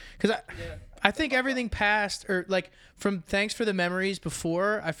 Because I think everything past, or like from Thanks for the Memories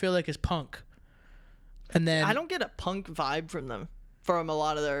before, I feel like is punk. And then I don't get a punk vibe from them, from a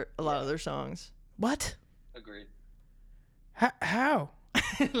lot of their songs. What? Agreed. How?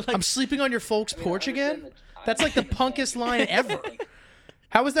 I'm sleeping on your folks' porch again? That's like the punkest line ever.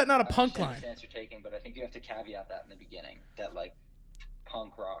 How is that not a punk line? I understand the stance you're taking, but I think you have to caveat that in the beginning. That like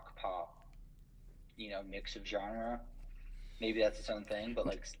punk rock, pop, mix of genre. Maybe that's its own thing, but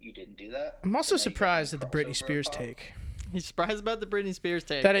like you didn't do that. I'm also surprised at the Britney Spears take. He's surprised about the Britney Spears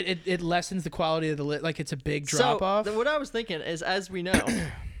take. That it lessens the quality of the like it's a big drop off. What I was thinking is, as we know,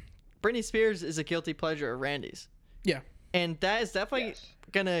 Britney Spears is a guilty pleasure of Randy's. Yeah. And that is definitely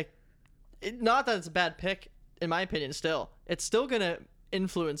gonna, not that it's a bad pick in my opinion. Still, it's still gonna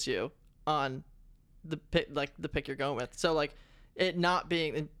influence you on the pick you're going with. So like, it not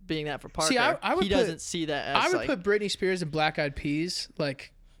being that for Parker, he doesn't see that as. I would put Britney Spears and Black Eyed Peas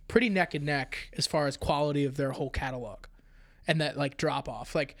like pretty neck and neck as far as quality of their whole catalog, and that like drop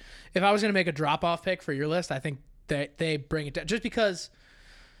off. Like if I was gonna make a drop off pick for your list, I think they bring it down just because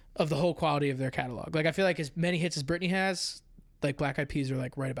of the whole quality of their catalog. Like I feel like as many hits as Britney has, like Black Eyed Peas are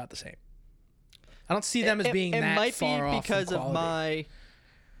like right about the same. I don't see them as being that far off. It might be because of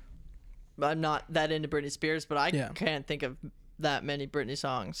I'm not that into Britney Spears, but I can't think of that many Britney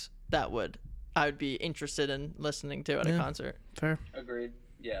songs that I would be interested in listening to at a concert. Fair. Agreed.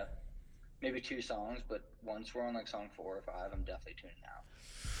 Yeah. Maybe 2 songs, but once we're on like song 4 or 5, I'm definitely tuning out.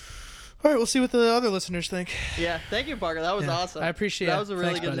 All right, we'll see what the other listeners think. Yeah, thank you, Parker. That was awesome. I appreciate it. That was a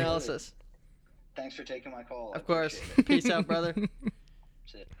really Thanks, good buddy. analysis. Thanks for taking my call. Of course. Peace out, brother.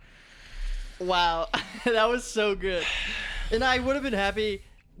 That's it. Wow, that was so good. And I would have been happy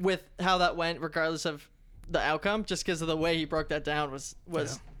with how that went, regardless of the outcome, just because of the way he broke that down was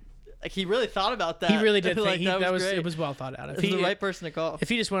like he really thought about that. He really did. Like, that was great. It was well thought out. He was the right person to call. If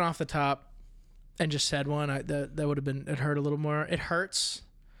he just went off the top and just said one, that would have been, it hurt a little more. It hurts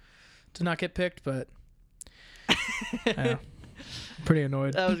to not get picked, but I'm pretty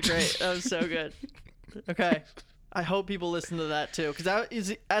annoyed. That was great. That was so good. Okay, I hope people listen to that too,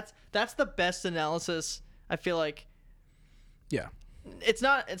 because that's the best analysis. I feel like. Yeah. It's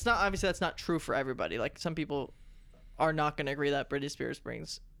not obviously that's not true for everybody. Like some people are not going to agree that Britney Spears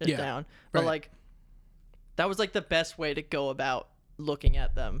brings it down, but like that was like the best way to go about looking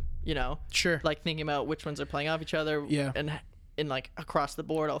at them. You know, sure. Like thinking about which ones are playing off each other. Yeah. And in like across the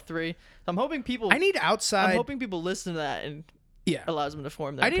board, all three. I'm hoping people. I need outside. I'm hoping people listen to that and allows them to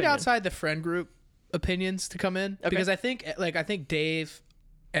form their opinion. Outside the friend group opinions to come in because I think Dave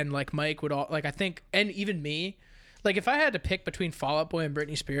and like Mike would all like and even me, like if I had to pick between Fall Out Boy and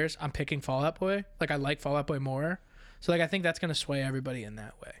Britney Spears, I'm picking Fall Out Boy. Like I like Fall Out Boy more, so like I think that's gonna sway everybody in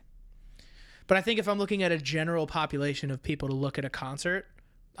that way. But I think if I'm looking at a general population of people to look at a concert,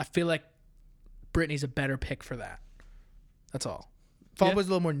 I feel like Britney's a better pick for that. That's all. Fall Out Boy's a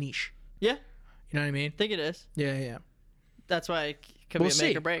little more niche. Yeah. You know what I mean? I think it is. Yeah. That's why it could be a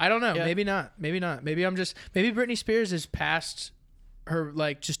make or break. I don't know. Yeah. Maybe not. Maybe Britney Spears is past her,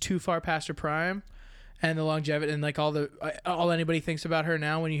 like just too far past her prime, and the longevity and like all anybody thinks about her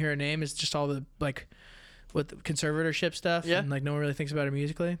now when you hear her name is just all the like with the conservatorship stuff. Yeah. And like no one really thinks about her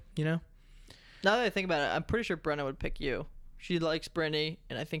musically. You know. Now that I think about it, I'm pretty sure Brenna would pick you. She likes Britney,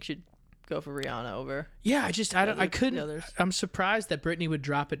 and I think she'd go for Rihanna over. Yeah, I couldn't. I'm surprised that Britney would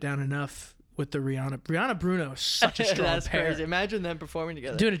drop it down enough with the Rihanna Bruno is such a strong That's pair. crazy. Imagine them performing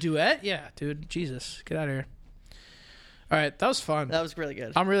together. Doing a duet? Yeah, dude. Jesus, get out of here. All right, that was fun. That was really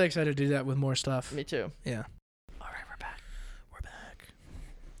good. I'm really excited to do that with more stuff. Me too. Yeah. All right, we're back. We're back.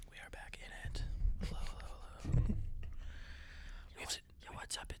 We are back in it. Hello. Yo,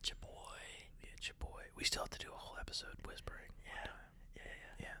 what's up? It's your boy. It's your boy. We still have to do a whole episode whispering.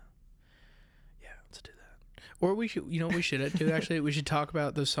 Yeah, let's do that. Or we should, we should do actually? We should talk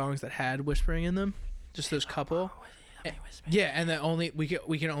about those songs that had whispering in them. Just those couple. Yeah, and that we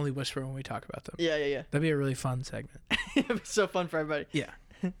can only whisper when we talk about them. Yeah. That'd be a really fun segment. It'd be so fun for everybody. Yeah.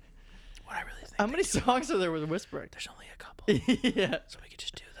 What I really think. How many songs are there with whispering? There's only a couple. Yeah. So we could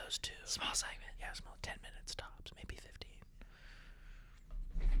just do those two. Small segment. Yeah, 10 minutes tops, maybe 15.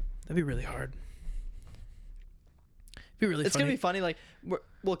 That'd be really hard. It'd be really. It's gonna be funny. Like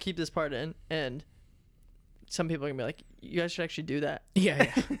we'll keep this part in, and some people are gonna be like, "You guys should actually do that."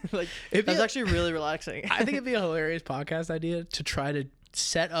 Yeah. Like that's actually really relaxing. I think it'd be a hilarious podcast idea to try to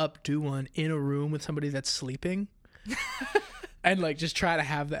do one in a room with somebody that's sleeping, and like just try to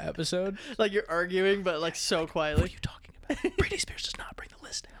have the episode. Like you're arguing, but like so quietly. What are you talking about? Britney Spears does not bring the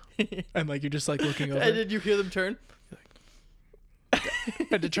list down. And like you're just like looking over. And did you hear them turn?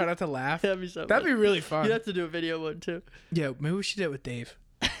 And to try not to laugh. That'd be so. That'd be really fun. You'd have to do a video one too. Yeah, maybe we should do it with Dave.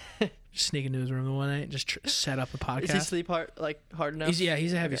 Just sneak into his room the one night and just set up a podcast. Does he sleep hard enough?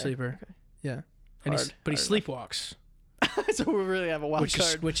 He's a heavy sleeper. Okay. Yeah, and he sleepwalks. So we really have a wild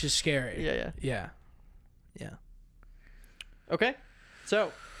card, which is scary. Yeah. Okay,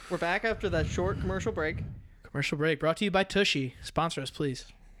 so we're back after that short commercial break. Commercial break brought to you by Tushy. Sponsor us, please.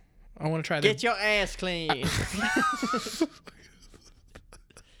 I want to try that. Get your ass clean.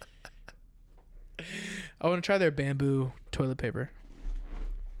 I want to try their bamboo toilet paper.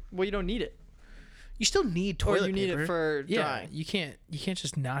 Well, you don't need it. You still need toilet paper. Or you need it for drying. You can't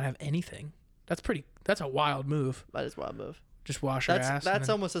just not have anything. That's a wild move. That is a wild move. Just wash your ass. That's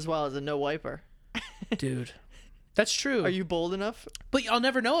almost as wild as a no wiper. Dude. That's true. Are you bold enough? But I'll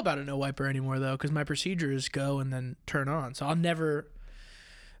never know about a no wiper anymore though, because my procedure is go and then turn on. So I'll never.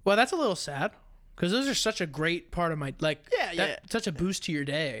 Well, that's a little sad. Because those are such a great part of my such a boost to your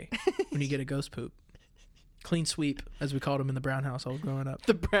day when you get a ghost poop. Clean sweep, as we called them in the Brown household growing up.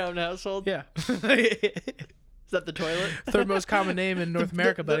 The Brown household? Yeah. Is that the toilet? Third most common name in North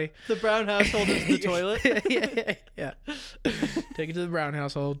America, buddy. The Brown household is the toilet? Yeah. Take it to the Brown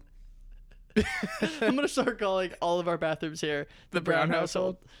household. I'm going to start calling all of our bathrooms here the Brown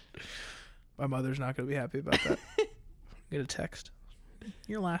household. My mother's not going to be happy about that. Get a text.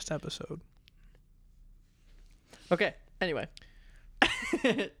 Your last episode. Okay, anyway.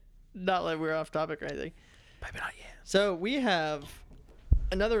 Not like we're off topic or anything. Maybe not yet. So we have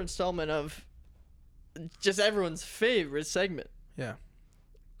another installment of just everyone's favorite segment. Yeah.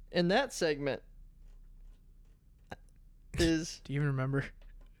 in that segment is... Do you even remember?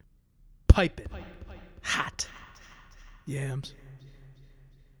 Piping. Hot. Yams.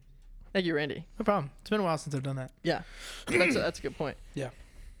 Thank you, Randy. No problem. It's been a while since I've done that. Yeah, that's a good point. Yeah.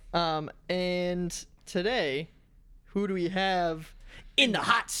 And today, who do we have in the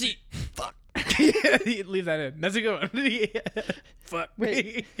hot seat? Fuck. Leave that in. That's a good one. Yeah. Fuck.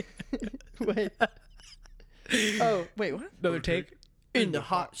 Wait. Wait. Oh, wait, what? Another take? In the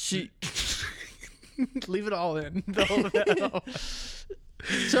hot seat. Leave it all in. The whole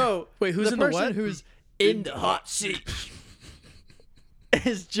So, wait, who's the in the person what? who's in the hot seat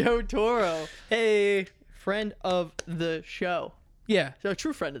is Joe Toro. Hey. Friend of the show. Yeah. So a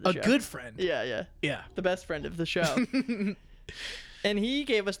true friend of the show. A good friend. Yeah. Yeah. The best friend of the show. And he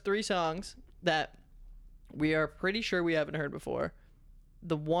gave us 3 songs that we are pretty sure we haven't heard before.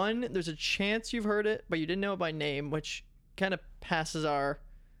 The one, there's a chance you've heard it, but you didn't know it by name, which kind of passes our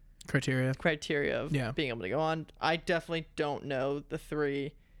criteria of being able to go on. I definitely don't know the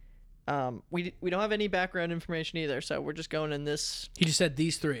 3. We don't have any background information either, so we're just going in this. He just said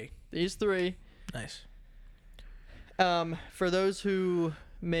these 3. These 3. Nice. For those who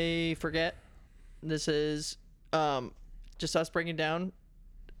may forget, this is just us breaking down,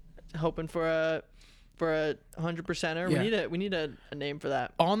 hoping for a 100%er. Yeah. We need a name for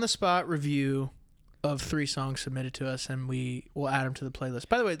that. On the spot review of 3 songs submitted to us, and we will add them to the playlist.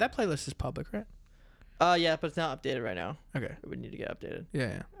 By the way, that playlist is public, right? Yeah, but it's not updated right now. Okay. It would need to get updated.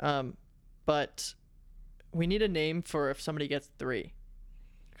 Yeah. But we need a name for if somebody gets 3.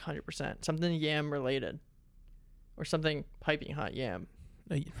 100%. Something Yam related. Or something piping hot Yam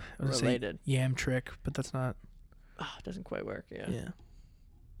related. Yam trick, but that's not. Oh, it doesn't quite work. Yeah. Yeah.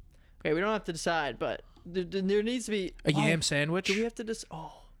 Okay, we don't have to decide, but there needs to be a yam sandwich. Do we have to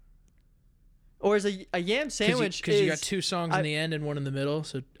or is a yam sandwich? Because you got 2 songs in the end and one in the middle,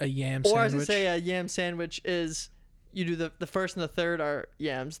 so a yam sandwich. Or as I say, a yam sandwich is you do the first and the third are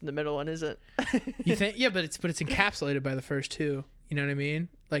yams, and the middle one isn't. You think? Yeah, but it's encapsulated by the first 2. You know what I mean?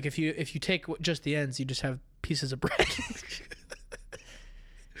 Like if you take just the ends, you just have pieces of bread.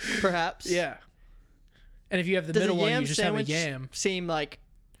 Perhaps. Yeah. And if you have the middle one, you just have a yam. Seem like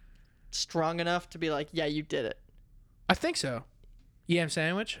strong enough to be like, yeah, you did it. I think so. Yam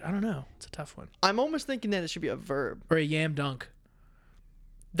sandwich? I don't know. It's a tough one. I'm almost thinking that it should be a verb. Or a yam dunk.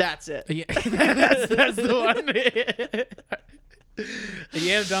 That's it. That's the one. A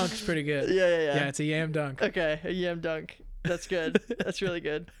yam dunk is pretty good. Yeah. Yeah, it's a yam dunk. Okay, a yam dunk. That's good. That's really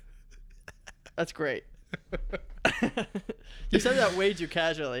good. That's great. You said that way too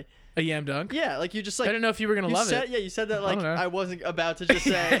casually. A yam dunk? Yeah, like you just like. I didn't know if you were gonna love it. Yeah, you said that like I wasn't about to just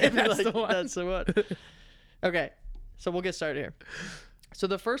say. That's like, the one. That's the one. Okay, so we'll get started here. So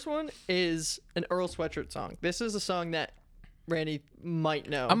the first one is an Earl Sweatshirt song. This is a song that Randy might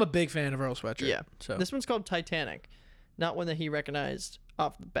know. I'm a big fan of Earl Sweatshirt. Yeah. So this one's called Titanic, not one that he recognized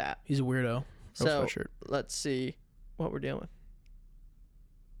off the bat. He's a weirdo. Earl Sweatshirt. Let's see what we're dealing with.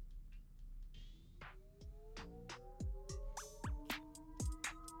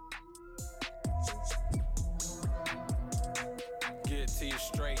 T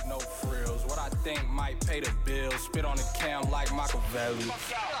straight, no frills. What I think might pay the bills. Spit on the cam like Machiavelli.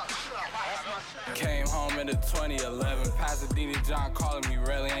 Came home in the 2011. Pasadena John calling me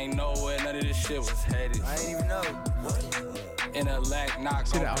really. Ain't nowhere none of this shit was headed. I ain't even know. Intellect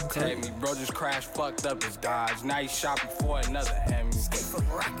not gonna protect me. Bro just crashed, fucked up his Dodge. Now he's shopping for another Hemi.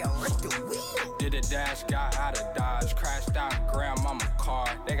 Did a dash, got out of Dodge. Crashed out grandmama car.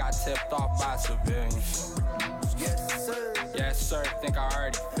 They got tipped off by civilians. Yes, sir. Yes, sir. Think I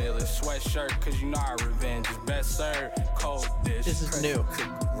already feel it. Sweatshirt, cause you know our revenge is best served. Cold dish. This is new.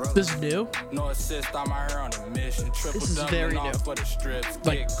 This is new? No assist, I'm out here on a mission. Triple this is very new. For the strips.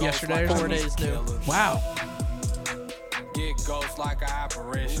 Like yesterday or 4 days new. Wow. Get ghost like an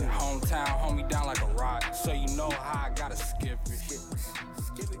apparition. Hometown, hold me down like a rock. So you know how I gotta skip it.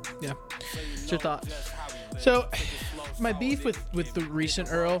 Yeah. What's your thought? So, my beef with the recent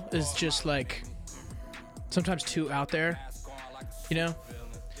Earl is just like sometimes too out there. You know,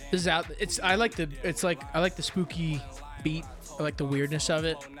 this is out. I like the spooky beat. I like the weirdness of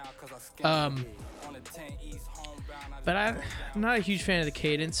it. But I'm not a huge fan of the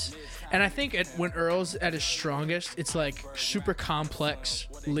cadence. And I think when Earl's at his strongest, it's like super complex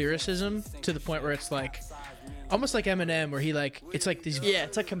lyricism to the point where it's like almost like Eminem, where he like it's like these. Yeah,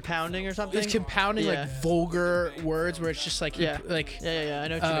 it's like compounding or something. It's compounding like vulgar words where it's just like yeah. I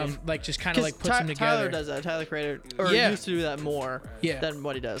know what you mean. Like just kind of like puts them together. Tyler does that. Tyler Creator used to do that more than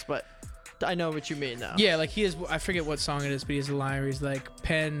what he does. But I know what you mean now. Yeah, like he is. I forget what song it is, but he has a line where he's like,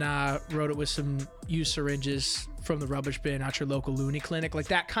 "Penn wrote it with some used syringes from the rubbish bin at your local loony clinic." Like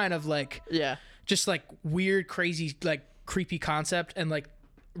that kind of like, yeah, just like weird, crazy, like creepy concept, and like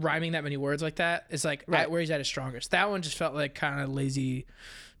rhyming that many words like that is like where he's at his strongest. That one just felt like kind of lazy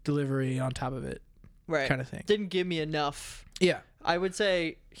delivery on top of it, right? Kind of thing. Didn't give me enough. Yeah, I would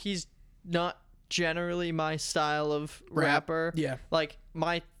say he's not generally my style of rapper. Yeah, like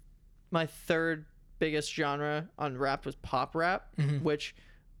my third biggest genre on rap was pop rap, which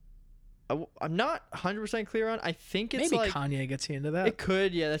I'm not 100% clear on. I think it's maybe like Kanye gets you into that. It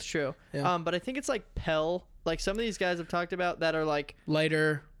could, yeah, that's true. Yeah. But I think it's like Pell. Like some of these guys I've talked about that are like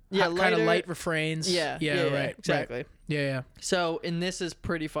lighter, kind of light refrains. Yeah, right, exactly. Right. Yeah. So, and this is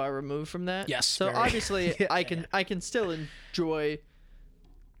pretty far removed from that. Yes. So very. obviously, I can still enjoy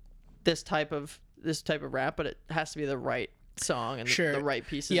this type of rap, but it has to be the right song and the right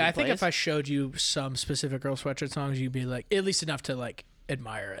pieces. Yeah, I think if I showed you some specific Earl Sweatshirt songs, you'd be like at least enough to like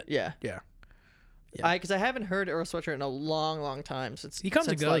admire it. Yeah. Yeah. Because I haven't heard Earl Sweatshirt in a long time since he comes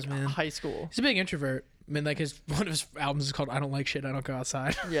and goes, like man. High school. He's a big introvert. I mean, like one of his albums is called "I Don't Like Shit, I Don't Go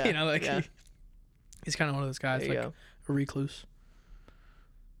Outside." Yeah, you know, like he's kind of one of those guys, like a recluse.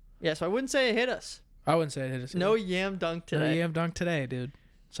 Yeah, so I wouldn't say it hit us. I wouldn't say it hit us. No yam dunk today. No yam dunk today, dude.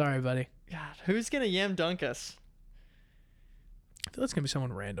 Sorry, buddy. God, who's gonna yam dunk us? I feel it's gonna be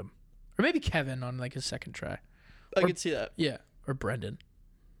someone random, or maybe Kevin on like his second try. I could see that. Yeah, or Brendan,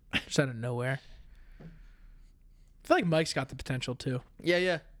 just out of nowhere. I feel like Mike's got the potential too.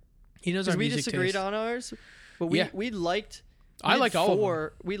 Yeah. He knows our music taste. We disagreed on ours, but we liked. I liked all of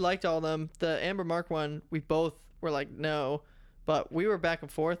them. We liked all of them. The Amber Mark one, we both were like no, but we were back and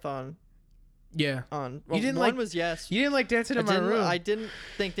forth on. Yeah. On you didn't one was yes. You didn't like Dancing in My Room. I didn't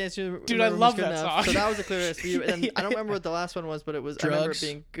think Dancing in My Room. Dude, I love that song. So that was a clear yes for you. And I don't remember what the last one was, but it was. Drugs, I remember it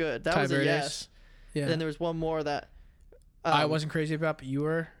being good. That was a yes. Yeah. Then there was one more that. I wasn't crazy about, but you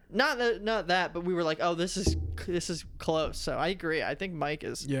were. Not that, but we were like, oh, this is close. So I agree. I think Mike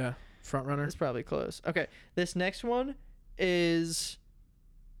is. Yeah. Front runner. It's probably close. Okay, this next one is.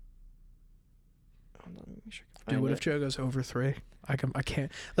 Hold on, let me make sure I can find Dude, what if Joe goes over 3? I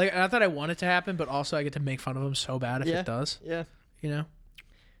can't. Like, not that I want it to happen, but also I get to make fun of him so bad if it does. Yeah. You know.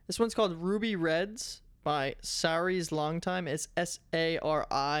 This one's called Ruby Reds by Sari's Longtime. It's Sari.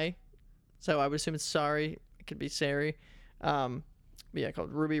 So I would assume it's Sorry. It could be Sari. But yeah,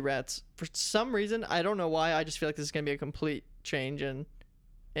 called Ruby Reds. For some reason, I don't know why. I just feel like this is gonna be a complete change in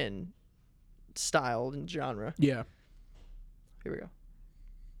style and genre. Yeah. Here we go.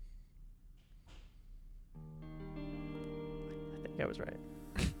 I think I was right.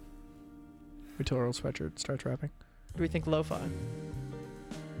 We told Earl Sweatshirt starts rapping. What do we think lo-fi?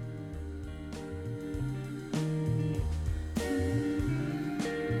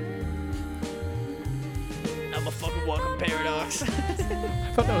 I'm a fucking walking paradox. I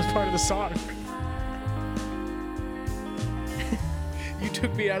thought that was part of the song. You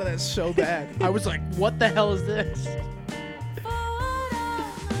took me out of that so bad. I was like, what the hell is this?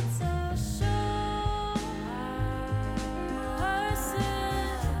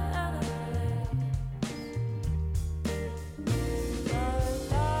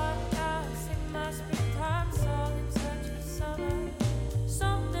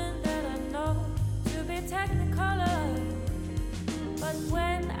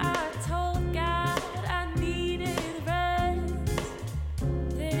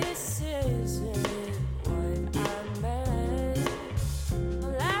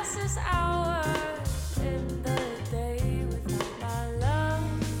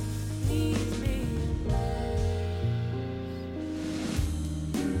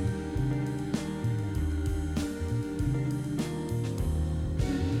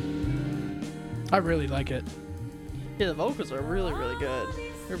 I really like it. Yeah, the vocals are really, really good.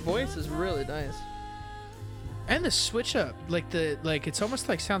 Her voice is really nice. And the switch up, it's almost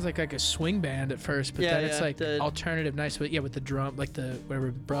like sounds like a swing band at first, but then it's like alternative, nice. But yeah, with the drum, like the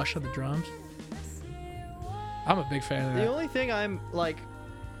whatever brush on the drums. I'm a big fan of that. The only thing I'm like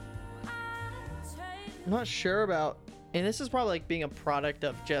not sure about, and this is probably like being a product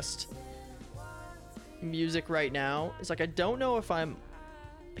of just music right now, is like I don't know if I'm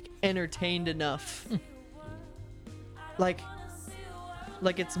like entertained enough. like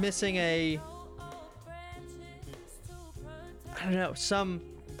it's missing I don't know, some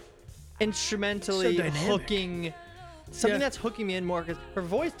instrumentally hooking, something that's hooking me in more, because her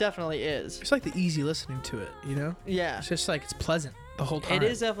voice definitely is. It's like the easy listening to it, you know? Yeah. It's just like it's pleasant the whole time. It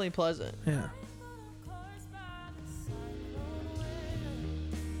is definitely pleasant. Yeah.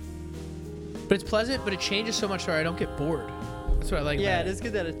 But it's pleasant, but it changes so much where I don't get bored. That's what I like. Yeah, about it is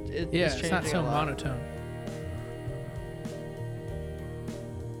good that it's not so monotone.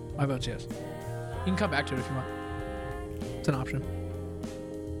 My vote's yes. You can come back to it if you want. It's an option.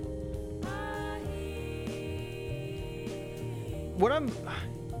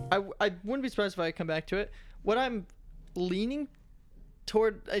 I wouldn't be surprised if I come back to it. What I'm leaning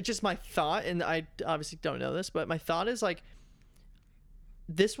toward, it's just my thought, and I obviously don't know this, but my thought is like,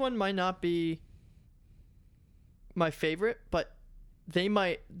 this one might not be my favorite, but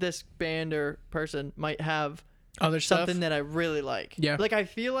this band or person might have other something stuff that I really like. Yeah. Like, I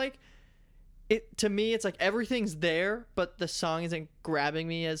feel like to me, it's like everything's there, but the song isn't grabbing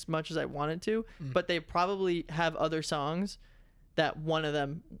me as much as I want it to. But they probably have other songs that one of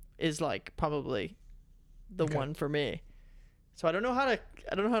them is like probably the one for me. So I don't know how to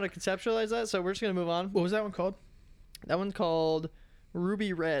conceptualize that. So we're just gonna move on. What was that one called? That one's called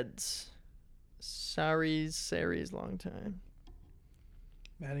Ruby Reds. Sari's long time.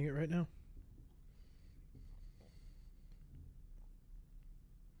 I'm adding it right now.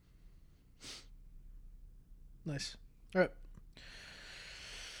 Nice. All right.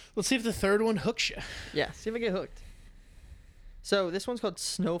 Let's see if the third one hooks you. Yeah, see if I get hooked. So this one's called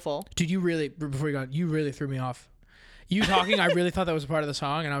Snowfall. Dude, you really threw me off. You talking, I really thought that was a part of the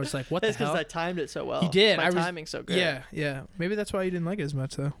song, and I was like, what the hell? That's because I timed it so well. You did. My timing's so good. Yeah. Maybe that's why you didn't like it as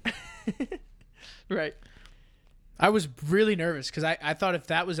much, though. Right. I was really nervous because I thought if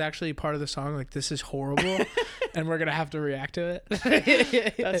that was actually part of the song, like, this is horrible, and we're going to have to react to it. That's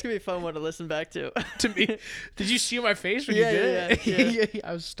going to be a fun one to listen back to. To me. Did you see my face when you did it? Yeah.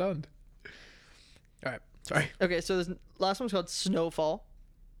 I was stunned. All right. Sorry. Okay, so this last one's called Snowfall.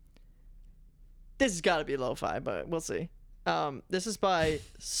 This has got to be lo-fi, but we'll see. This is by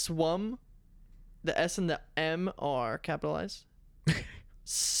Swum. The S and the M are capitalized.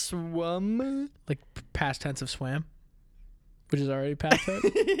 Swum. Like past tense of swam, which is already past tense.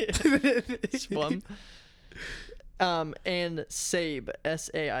 Swum. And Saib.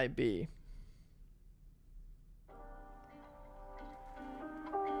 Saib.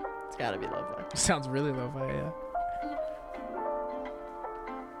 It's got to be lo-fi. Sounds really lo-fi, yeah.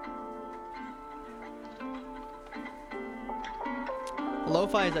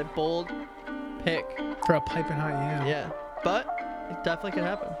 Lo-fi is a bold pick. For a piping hot yam. Yeah, but it definitely could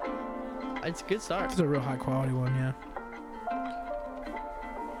happen. It's a good start. It's a real high quality one, yeah.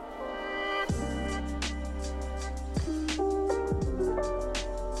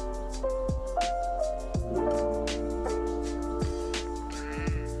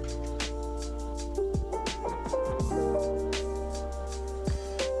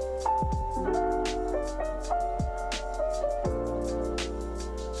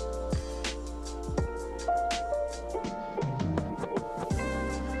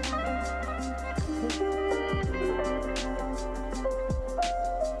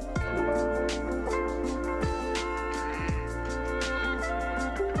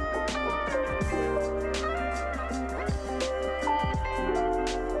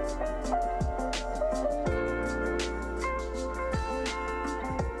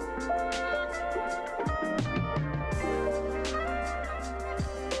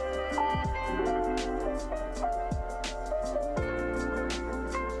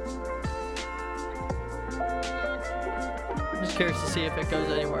 Curious to see if it goes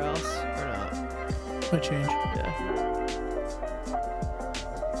anywhere else or not. Might change. Yeah.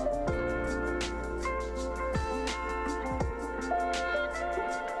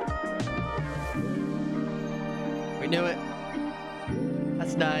 We knew it.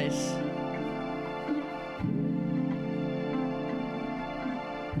 That's nice.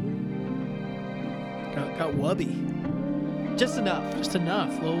 Got wubby. Just enough. Just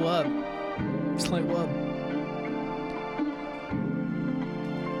enough. Little wub. Slight wub.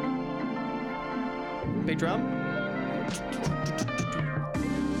 Big drum.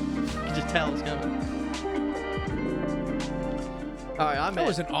 You can just tell it's coming. All right, I'm in. That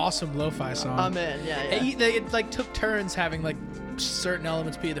was an awesome lo-fi song. I'm in. Yeah. It like took turns having like certain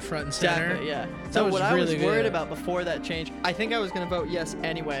elements be the front and center. Exactly, yeah. That So was what I was really worried good. about before that change, I think I was going to vote yes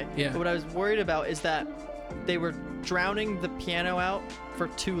anyway. Yeah. But what I was worried about is that they were drowning the piano out for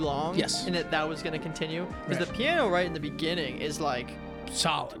too long. Yes. And that was going to continue. Because Right. the piano right in the beginning is like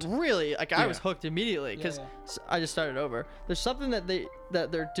Solid. really, like I Yeah. was hooked immediately because Yeah. I just started over. There's something that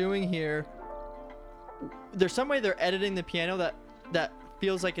they're doing here. There's some way they're editing the piano that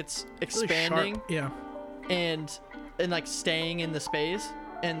feels like it's expanding Really sharp. Yeah. and like staying in the space,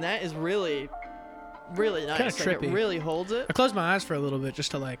 and that is really nice. Kinda Like, trippy. it really holds it. I closed my eyes for a little bit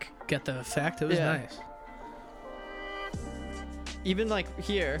just to like get the effect. It was Yeah. nice. Even like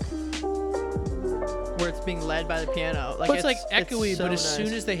here where it's being led by the piano. Like it's like echoey, so but as nice.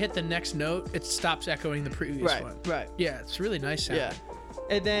 soon as they hit the next note, it stops echoing the previous one. Right. Yeah, it's really nice sound. Yeah.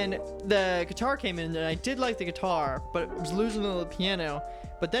 And then the guitar came in, and I did like the guitar, but it was losing the piano.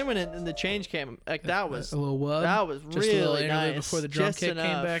 But then when the change came, like that was a little wub. That was just a little really interlude nice. before the drum Just kit enough.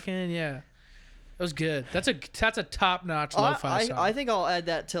 came back in. Yeah, that was good. That's a top-notch lo-fi song. I think I'll add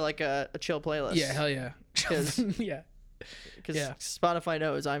that to like a chill playlist. Yeah, hell yeah. Yeah. Because Yeah. Spotify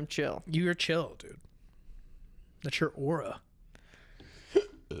knows I'm chill. You're chill, dude. That's your aura.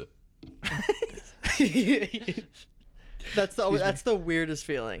 That's the weirdest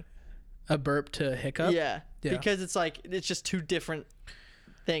feeling. A burp to hiccup? Yeah. Because it's just two different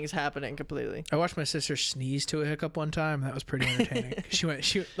things happening completely. I watched my sister sneeze to a hiccup one time. That was pretty entertaining.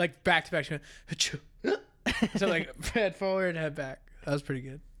 she like back to back. She went, achoo. So like head forward, head back. That was pretty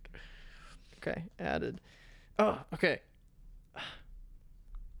good. Okay, added. Oh, okay.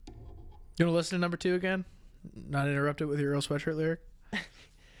 You want to listen to number 2 again? Not interrupt it with your Earl Sweatshirt lyric?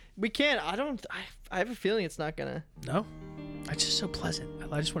 We can. I have a feeling it's not gonna. No? It's just so pleasant.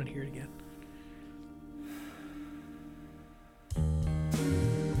 I just want to hear it again.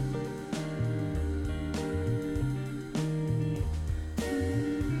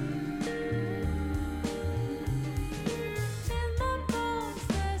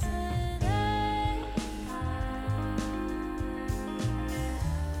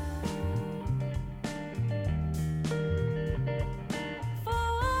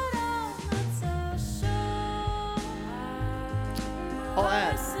 I'll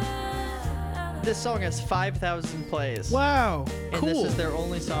add. This song has 5,000 plays. Wow. And Cool. this is their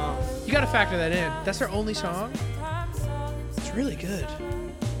only song. You got to factor that in. That's their only song? It's really good.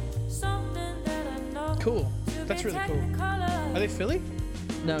 Cool. That's really cool. Are they Philly?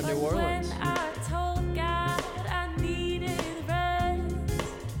 No, New Orleans. I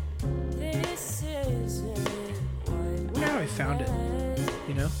wonder how I found it.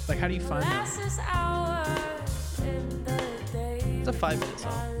 You know? Like, how do you find that? It's a 5-minute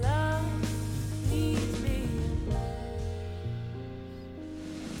song.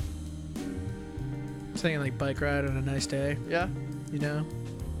 Saying like bike ride on a nice day, Yeah, you know?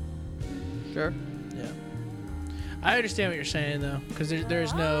 sure. Yeah. I understand what you're saying though, because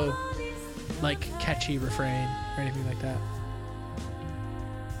there's no like catchy refrain or anything like that.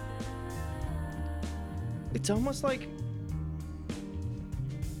 It's almost like.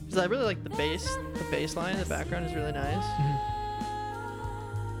 Because I really like the bass. The bass line in the background is really nice. Mm-hmm.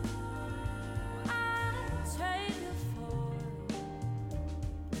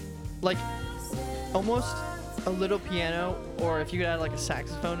 Like, almost a little piano, or if you could add like a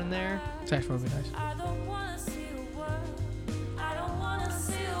saxophone in there. Saxophone would be nice.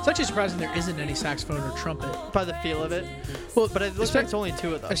 It's actually surprising there isn't any saxophone or trumpet. By the feel of it. Well, But it looks like it's only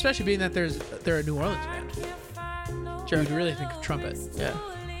 2 of them. especially being that they're a New Orleans band. Sure, you'd really think of trumpet. Yeah.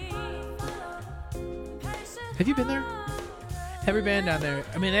 Have you been there? Every band down there,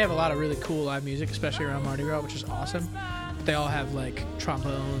 I mean, they have a lot of really cool live music, especially around Mardi Gras, which is awesome. But they all have like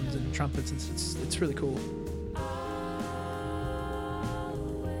trombones and trumpets, and it's really cool.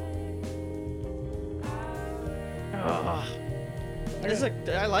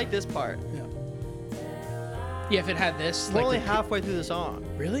 I like this part. Yeah. Yeah, if it had this, We're like only halfway through the song.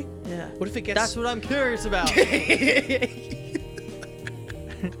 Really? Yeah. What if it gets? That's what I'm curious about.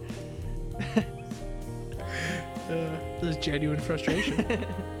 There's genuine frustration.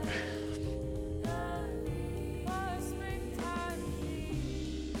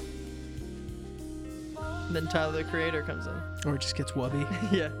 And then Tyler the Creator comes in. Or it just gets wubby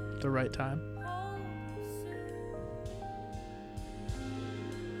Yeah. at the right time.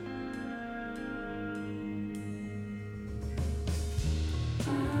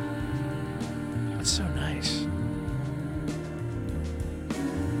 That's so nice.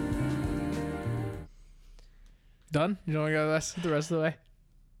 Done? You don't want to go the rest of the way?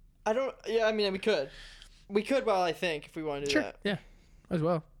 I don't. Yeah, I mean, we could. We could, well, I think, if we want to do Sure. that. Yeah. As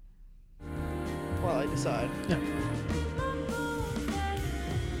well. While I decide. Yeah.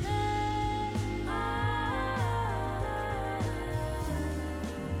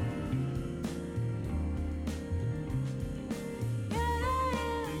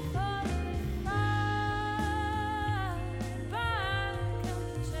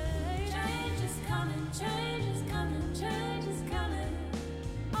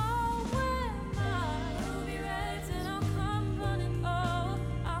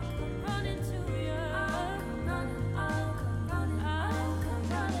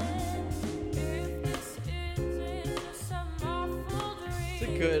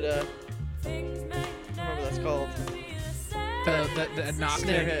 Good, I don't remember what that's called. The knock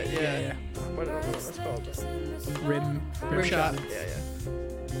Snare thing. hit, yeah. Yeah. what it's called. Rim Rim shot. shot. Yeah.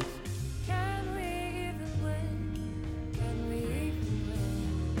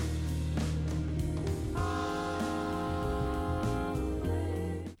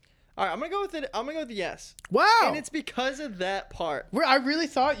 All right, I'm gonna go with it. I'm gonna go with yes. Wow. And it's because of that part. I really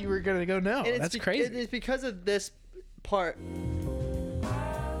thought you were gonna go no. That's crazy. It's because of this part.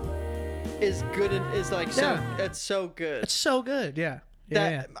 Is good and is like so. It's so good. It's so good. Yeah.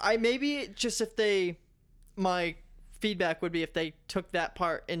 I maybe just my feedback would be if they took that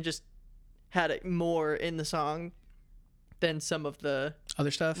part and just had it more in the song than some of the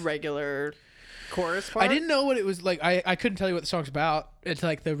other stuff, regular chorus part. I didn't know what it was like. I couldn't tell you what the song's about. It's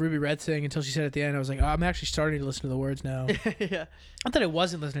like the Ruby Red thing until she said at the end. I was like, oh, I'm actually starting to listen to the words now. Yeah. Not that I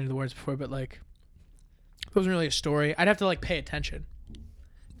wasn't listening to the words before, but like, it wasn't really a story. I'd have to like pay attention.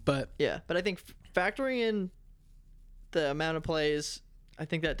 But yeah, but I think factoring in the amount of plays, I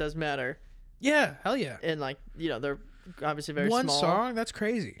think that does matter. Yeah, hell yeah. And like, they're obviously very small. One song, that's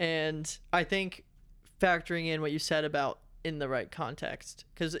crazy. And I think factoring in what you said about in the right context,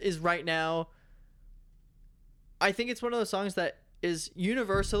 because right now, I think it's one of those songs that is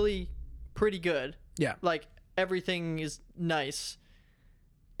universally pretty good. Yeah. Like everything is nice.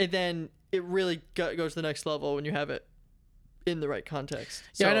 And then it really goes to the next level when you have it in the right context.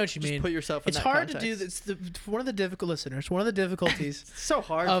 Yeah, I know what you mean. Put yourself in it's that hard context. to do. It's one of the difficult listeners. One of the difficulties it's so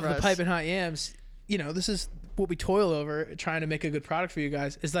hard of for the us. Pipe and Hot Yams. This is what we toil over trying to make a good product for you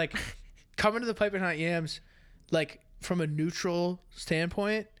guys. Is like coming to the Pipe and Hot Yams, like from a neutral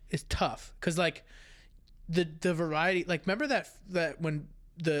standpoint, is tough because like the variety. Like remember that when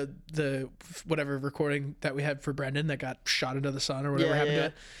the whatever recording that we had for Brendan that got shot into the sun or whatever happened to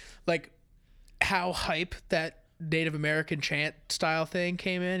it, like how hype that Native American chant style thing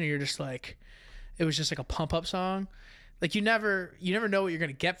came in, and you're just like, it was just like a pump up song. Like you never know what you're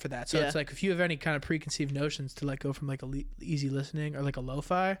gonna get for that. So it's like if you have any kind of preconceived notions to like go from like easy listening or like a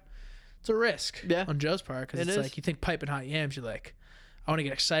lo-fi, it's a risk on Joe's part because it's like you think Pipe and Hot Yams, you're like, I want to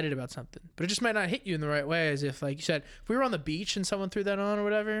get excited about something, but it just might not hit you in the right way. As if like you said, if we were on the beach and someone threw that on or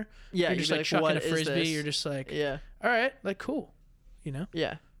whatever, you're just like chucking a frisbee. You're just like, all right, like cool,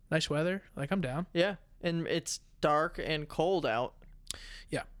 nice weather, like I'm down. Yeah, and it's dark and cold out.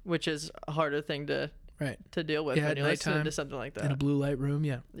 Yeah, which is a harder thing to deal with when you're listening to something like that in a blue light room.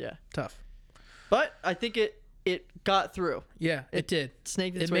 Yeah, tough. But I think it got through. Yeah, it did.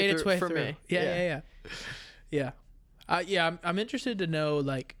 Snaked its way through for me. Yeah. I'm interested to know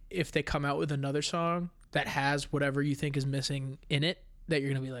like if they come out with another song that has whatever you think is missing in it, that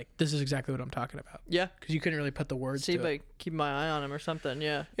you're gonna be like, this is exactly what I'm talking about. Yeah, because you couldn't really put the words. See, to but it. Keep my eye on him or something.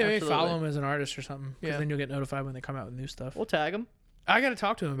 Yeah, maybe follow him as an artist or something. Because then you'll get notified when they come out with new stuff. We'll tag him. I got to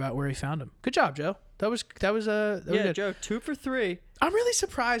talk to him about where he found him. Good job, Joe. That was good. Joe, 2 for 3. I'm really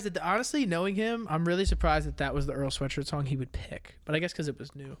surprised that honestly, knowing him, I'm really surprised that was the Earl Sweatshirt song he would pick. But I guess because it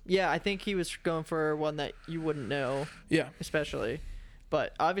was new. Yeah, I think he was going for one that you wouldn't know. Yeah, especially.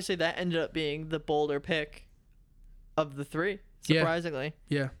 But obviously, that ended up being the bolder pick of the 3. Surprisingly.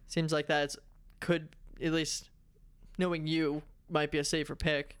 Yeah. Seems like could, at least knowing you, might be a safer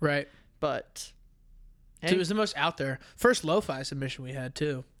pick. Right. But hey. So it was the most out there. First lo-fi submission we had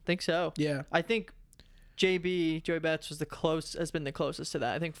too. Think so. Yeah. I think Joey Betts has been the closest to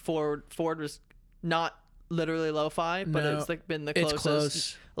that. I think Ford was not literally lo-fi, but it's like been the closest. It's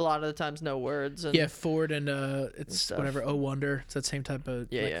close. A lot of the times no words. And Ford and it's whatever, Oh Wonder. It's that same type of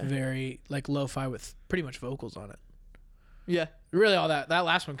very like lo-fi with pretty much vocals on it. Yeah. Really all that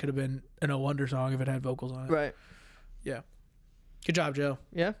last one could have been an Oh Wonder song if it had vocals on it. Right. Yeah. Good job, Joe.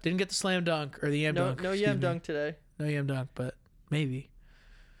 Yeah. Didn't get the slam dunk or the yam dunk. No yam dunk today. No yam dunk, but maybe.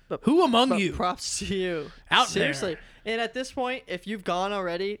 But who among you? Props to you. Seriously. There. And at this point, if you've gone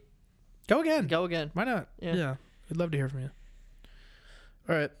already, go again. Why not? Yeah. We'd love to hear from you.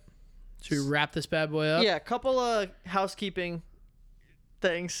 All right. Should we wrap this bad boy up? Yeah, a couple of housekeeping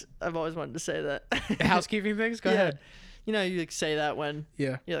things. I've always wanted to say that. Housekeeping things? Go ahead. You know, you like say that when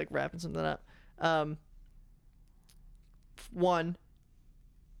you're like wrapping something up. One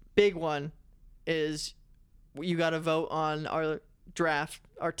big one is you got to vote on our draft,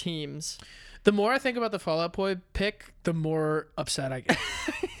 our teams. The more I think about the Fall Out Boy pick, the more upset I get.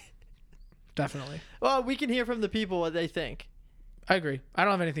 Definitely. Well, we can hear from the people what they think. I agree. I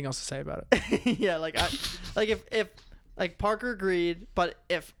don't have anything else to say about it. Yeah, if Parker agreed, but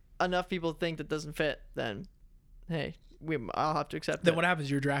if enough people think that doesn't fit, then hey, I'll have to accept it. Then what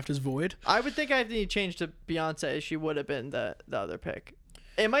happens? Your draft is void? I would think I need to change to Beyonce. She would have been the other pick.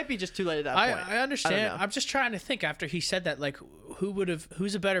 It might be just too late at that point. I understand. I'm just trying to think after he said that, like,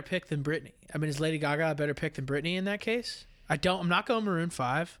 who's a better pick than Britney? I mean, is Lady Gaga a better pick than Britney in that case? I'm not going Maroon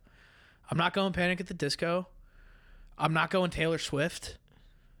 5. I'm not going Panic at the Disco. I'm not going Taylor Swift.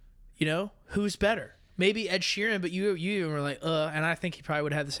 You know, who's better? Maybe Ed Sheeran, but you were like, and I think he probably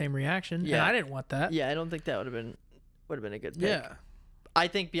would have the same reaction. Yeah. And I didn't want that. Yeah, I don't think that would have been a good pick. Yeah. I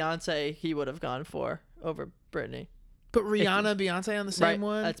think Beyonce he would have gone for over Britney. But Rihanna, Beyonce on the same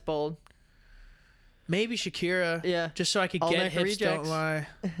one? That's bold. Maybe Shakira. Yeah. Just so I could get Hips Don't Lie.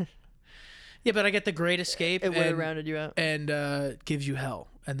 Yeah, but I get The Great Escape. It would have rounded you out. And Gives You Hell.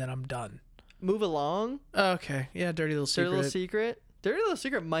 And then I'm done. Move Along. Okay. Yeah, Dirty Little Secret. Dirty Little Secret. Dirty Little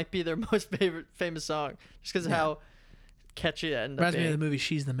Secret might be their most famous song. Just because of how catchy it ended up Reminds being. me of the movie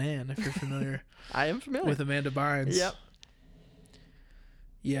She's the Man, if you're familiar. I am familiar. With Amanda Bynes. Yep.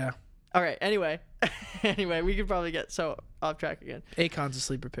 Yeah. All right. Anyway, we could probably get so off track again. Akon's a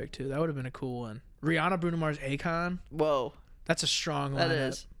sleeper pick, too. That would have been a cool one. Rihanna, Bruno Mars, Akon. Whoa. That's a strong lineup. That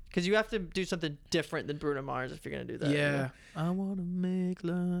is. Because you have to do something different than Bruno Mars if you're going to do that. Yeah. I want to make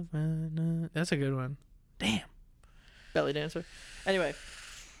love right now. That's a good one. Damn. Belly dancer. Anyway,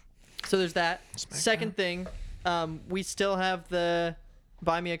 so there's that. Second thing, we still have the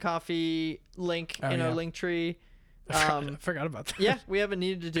Buy Me a Coffee link in our link tree. I forgot about that. Yeah, we haven't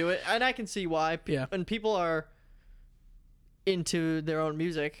needed to do it, and I can see why. When people are into their own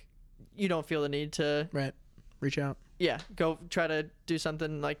music, you don't feel the need to reach out. Yeah, go try to do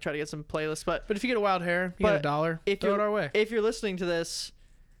something like try to get some playlists. But if you get a wild hair, you get $1. Throw it our way. If you're listening to this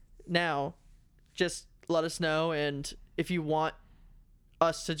now, just let us know, and if you want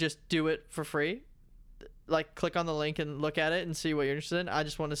us to just do it for free, like click on the link and look at it and see what you're interested in. I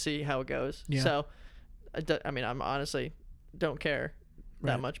just want to see how it goes. Yeah. So, I mean, I'm honestly don't care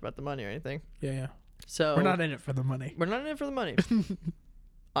that much about the money or anything. Yeah. So we're not in it for the money. We're not in it for the money.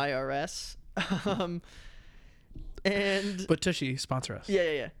 IRS. But Tushy, sponsor us.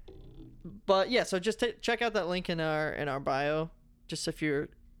 Yeah. But yeah, so just check out that link in our bio, just if you're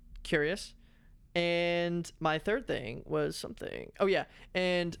curious. And my third thing was something. Oh yeah,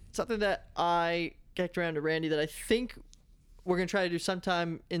 and something that I kicked around to Randy that I think we're gonna try to do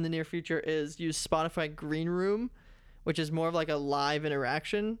sometime in the near future is use Spotify Green Room, which is more of like a live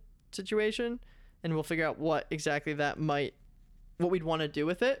interaction situation, and we'll figure out what exactly what we'd want to do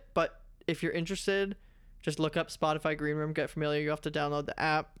with it. But if you're interested, just look up Spotify Green Room, get familiar. You have to download the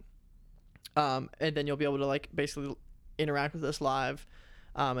app, and then you'll be able to like basically interact with us live.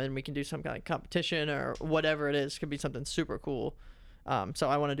 And we can do some kind of competition or whatever it is. Could be something super cool. So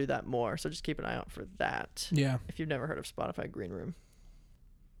I want to do that more. So just keep an eye out for that. Yeah. If you've never heard of Spotify Green Room.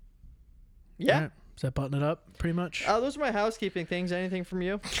 Yeah. Right. Does that button it up pretty much? Those are my housekeeping things. Anything from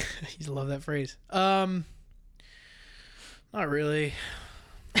you? You love that phrase. Not really.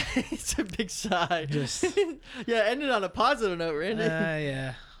 It's a big sigh. Just yeah, ended on a positive note, Randy.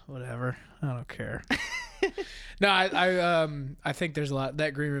 Yeah. Whatever. I don't care. No, I think there's a lot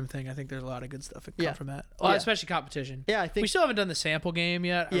that Green Room thing. I think there's a lot of good stuff that come from that. Well, especially competition. Yeah, I think we still haven't done the sample game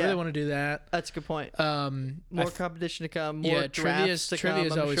yet. I really want to do that. That's a good point. More competition to come. More drafts to come.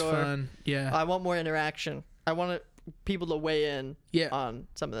 Trivia is always fun. Yeah, I want more interaction. I want people to weigh in. On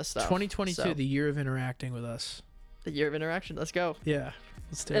some of this stuff. 2022, the year of interacting with us. The year of interaction. Let's go. Yeah,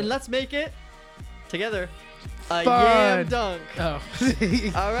 let's do it. And let's make it together a Yam dunk. Oh.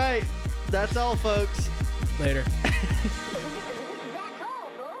 All right. That's all, folks. Later.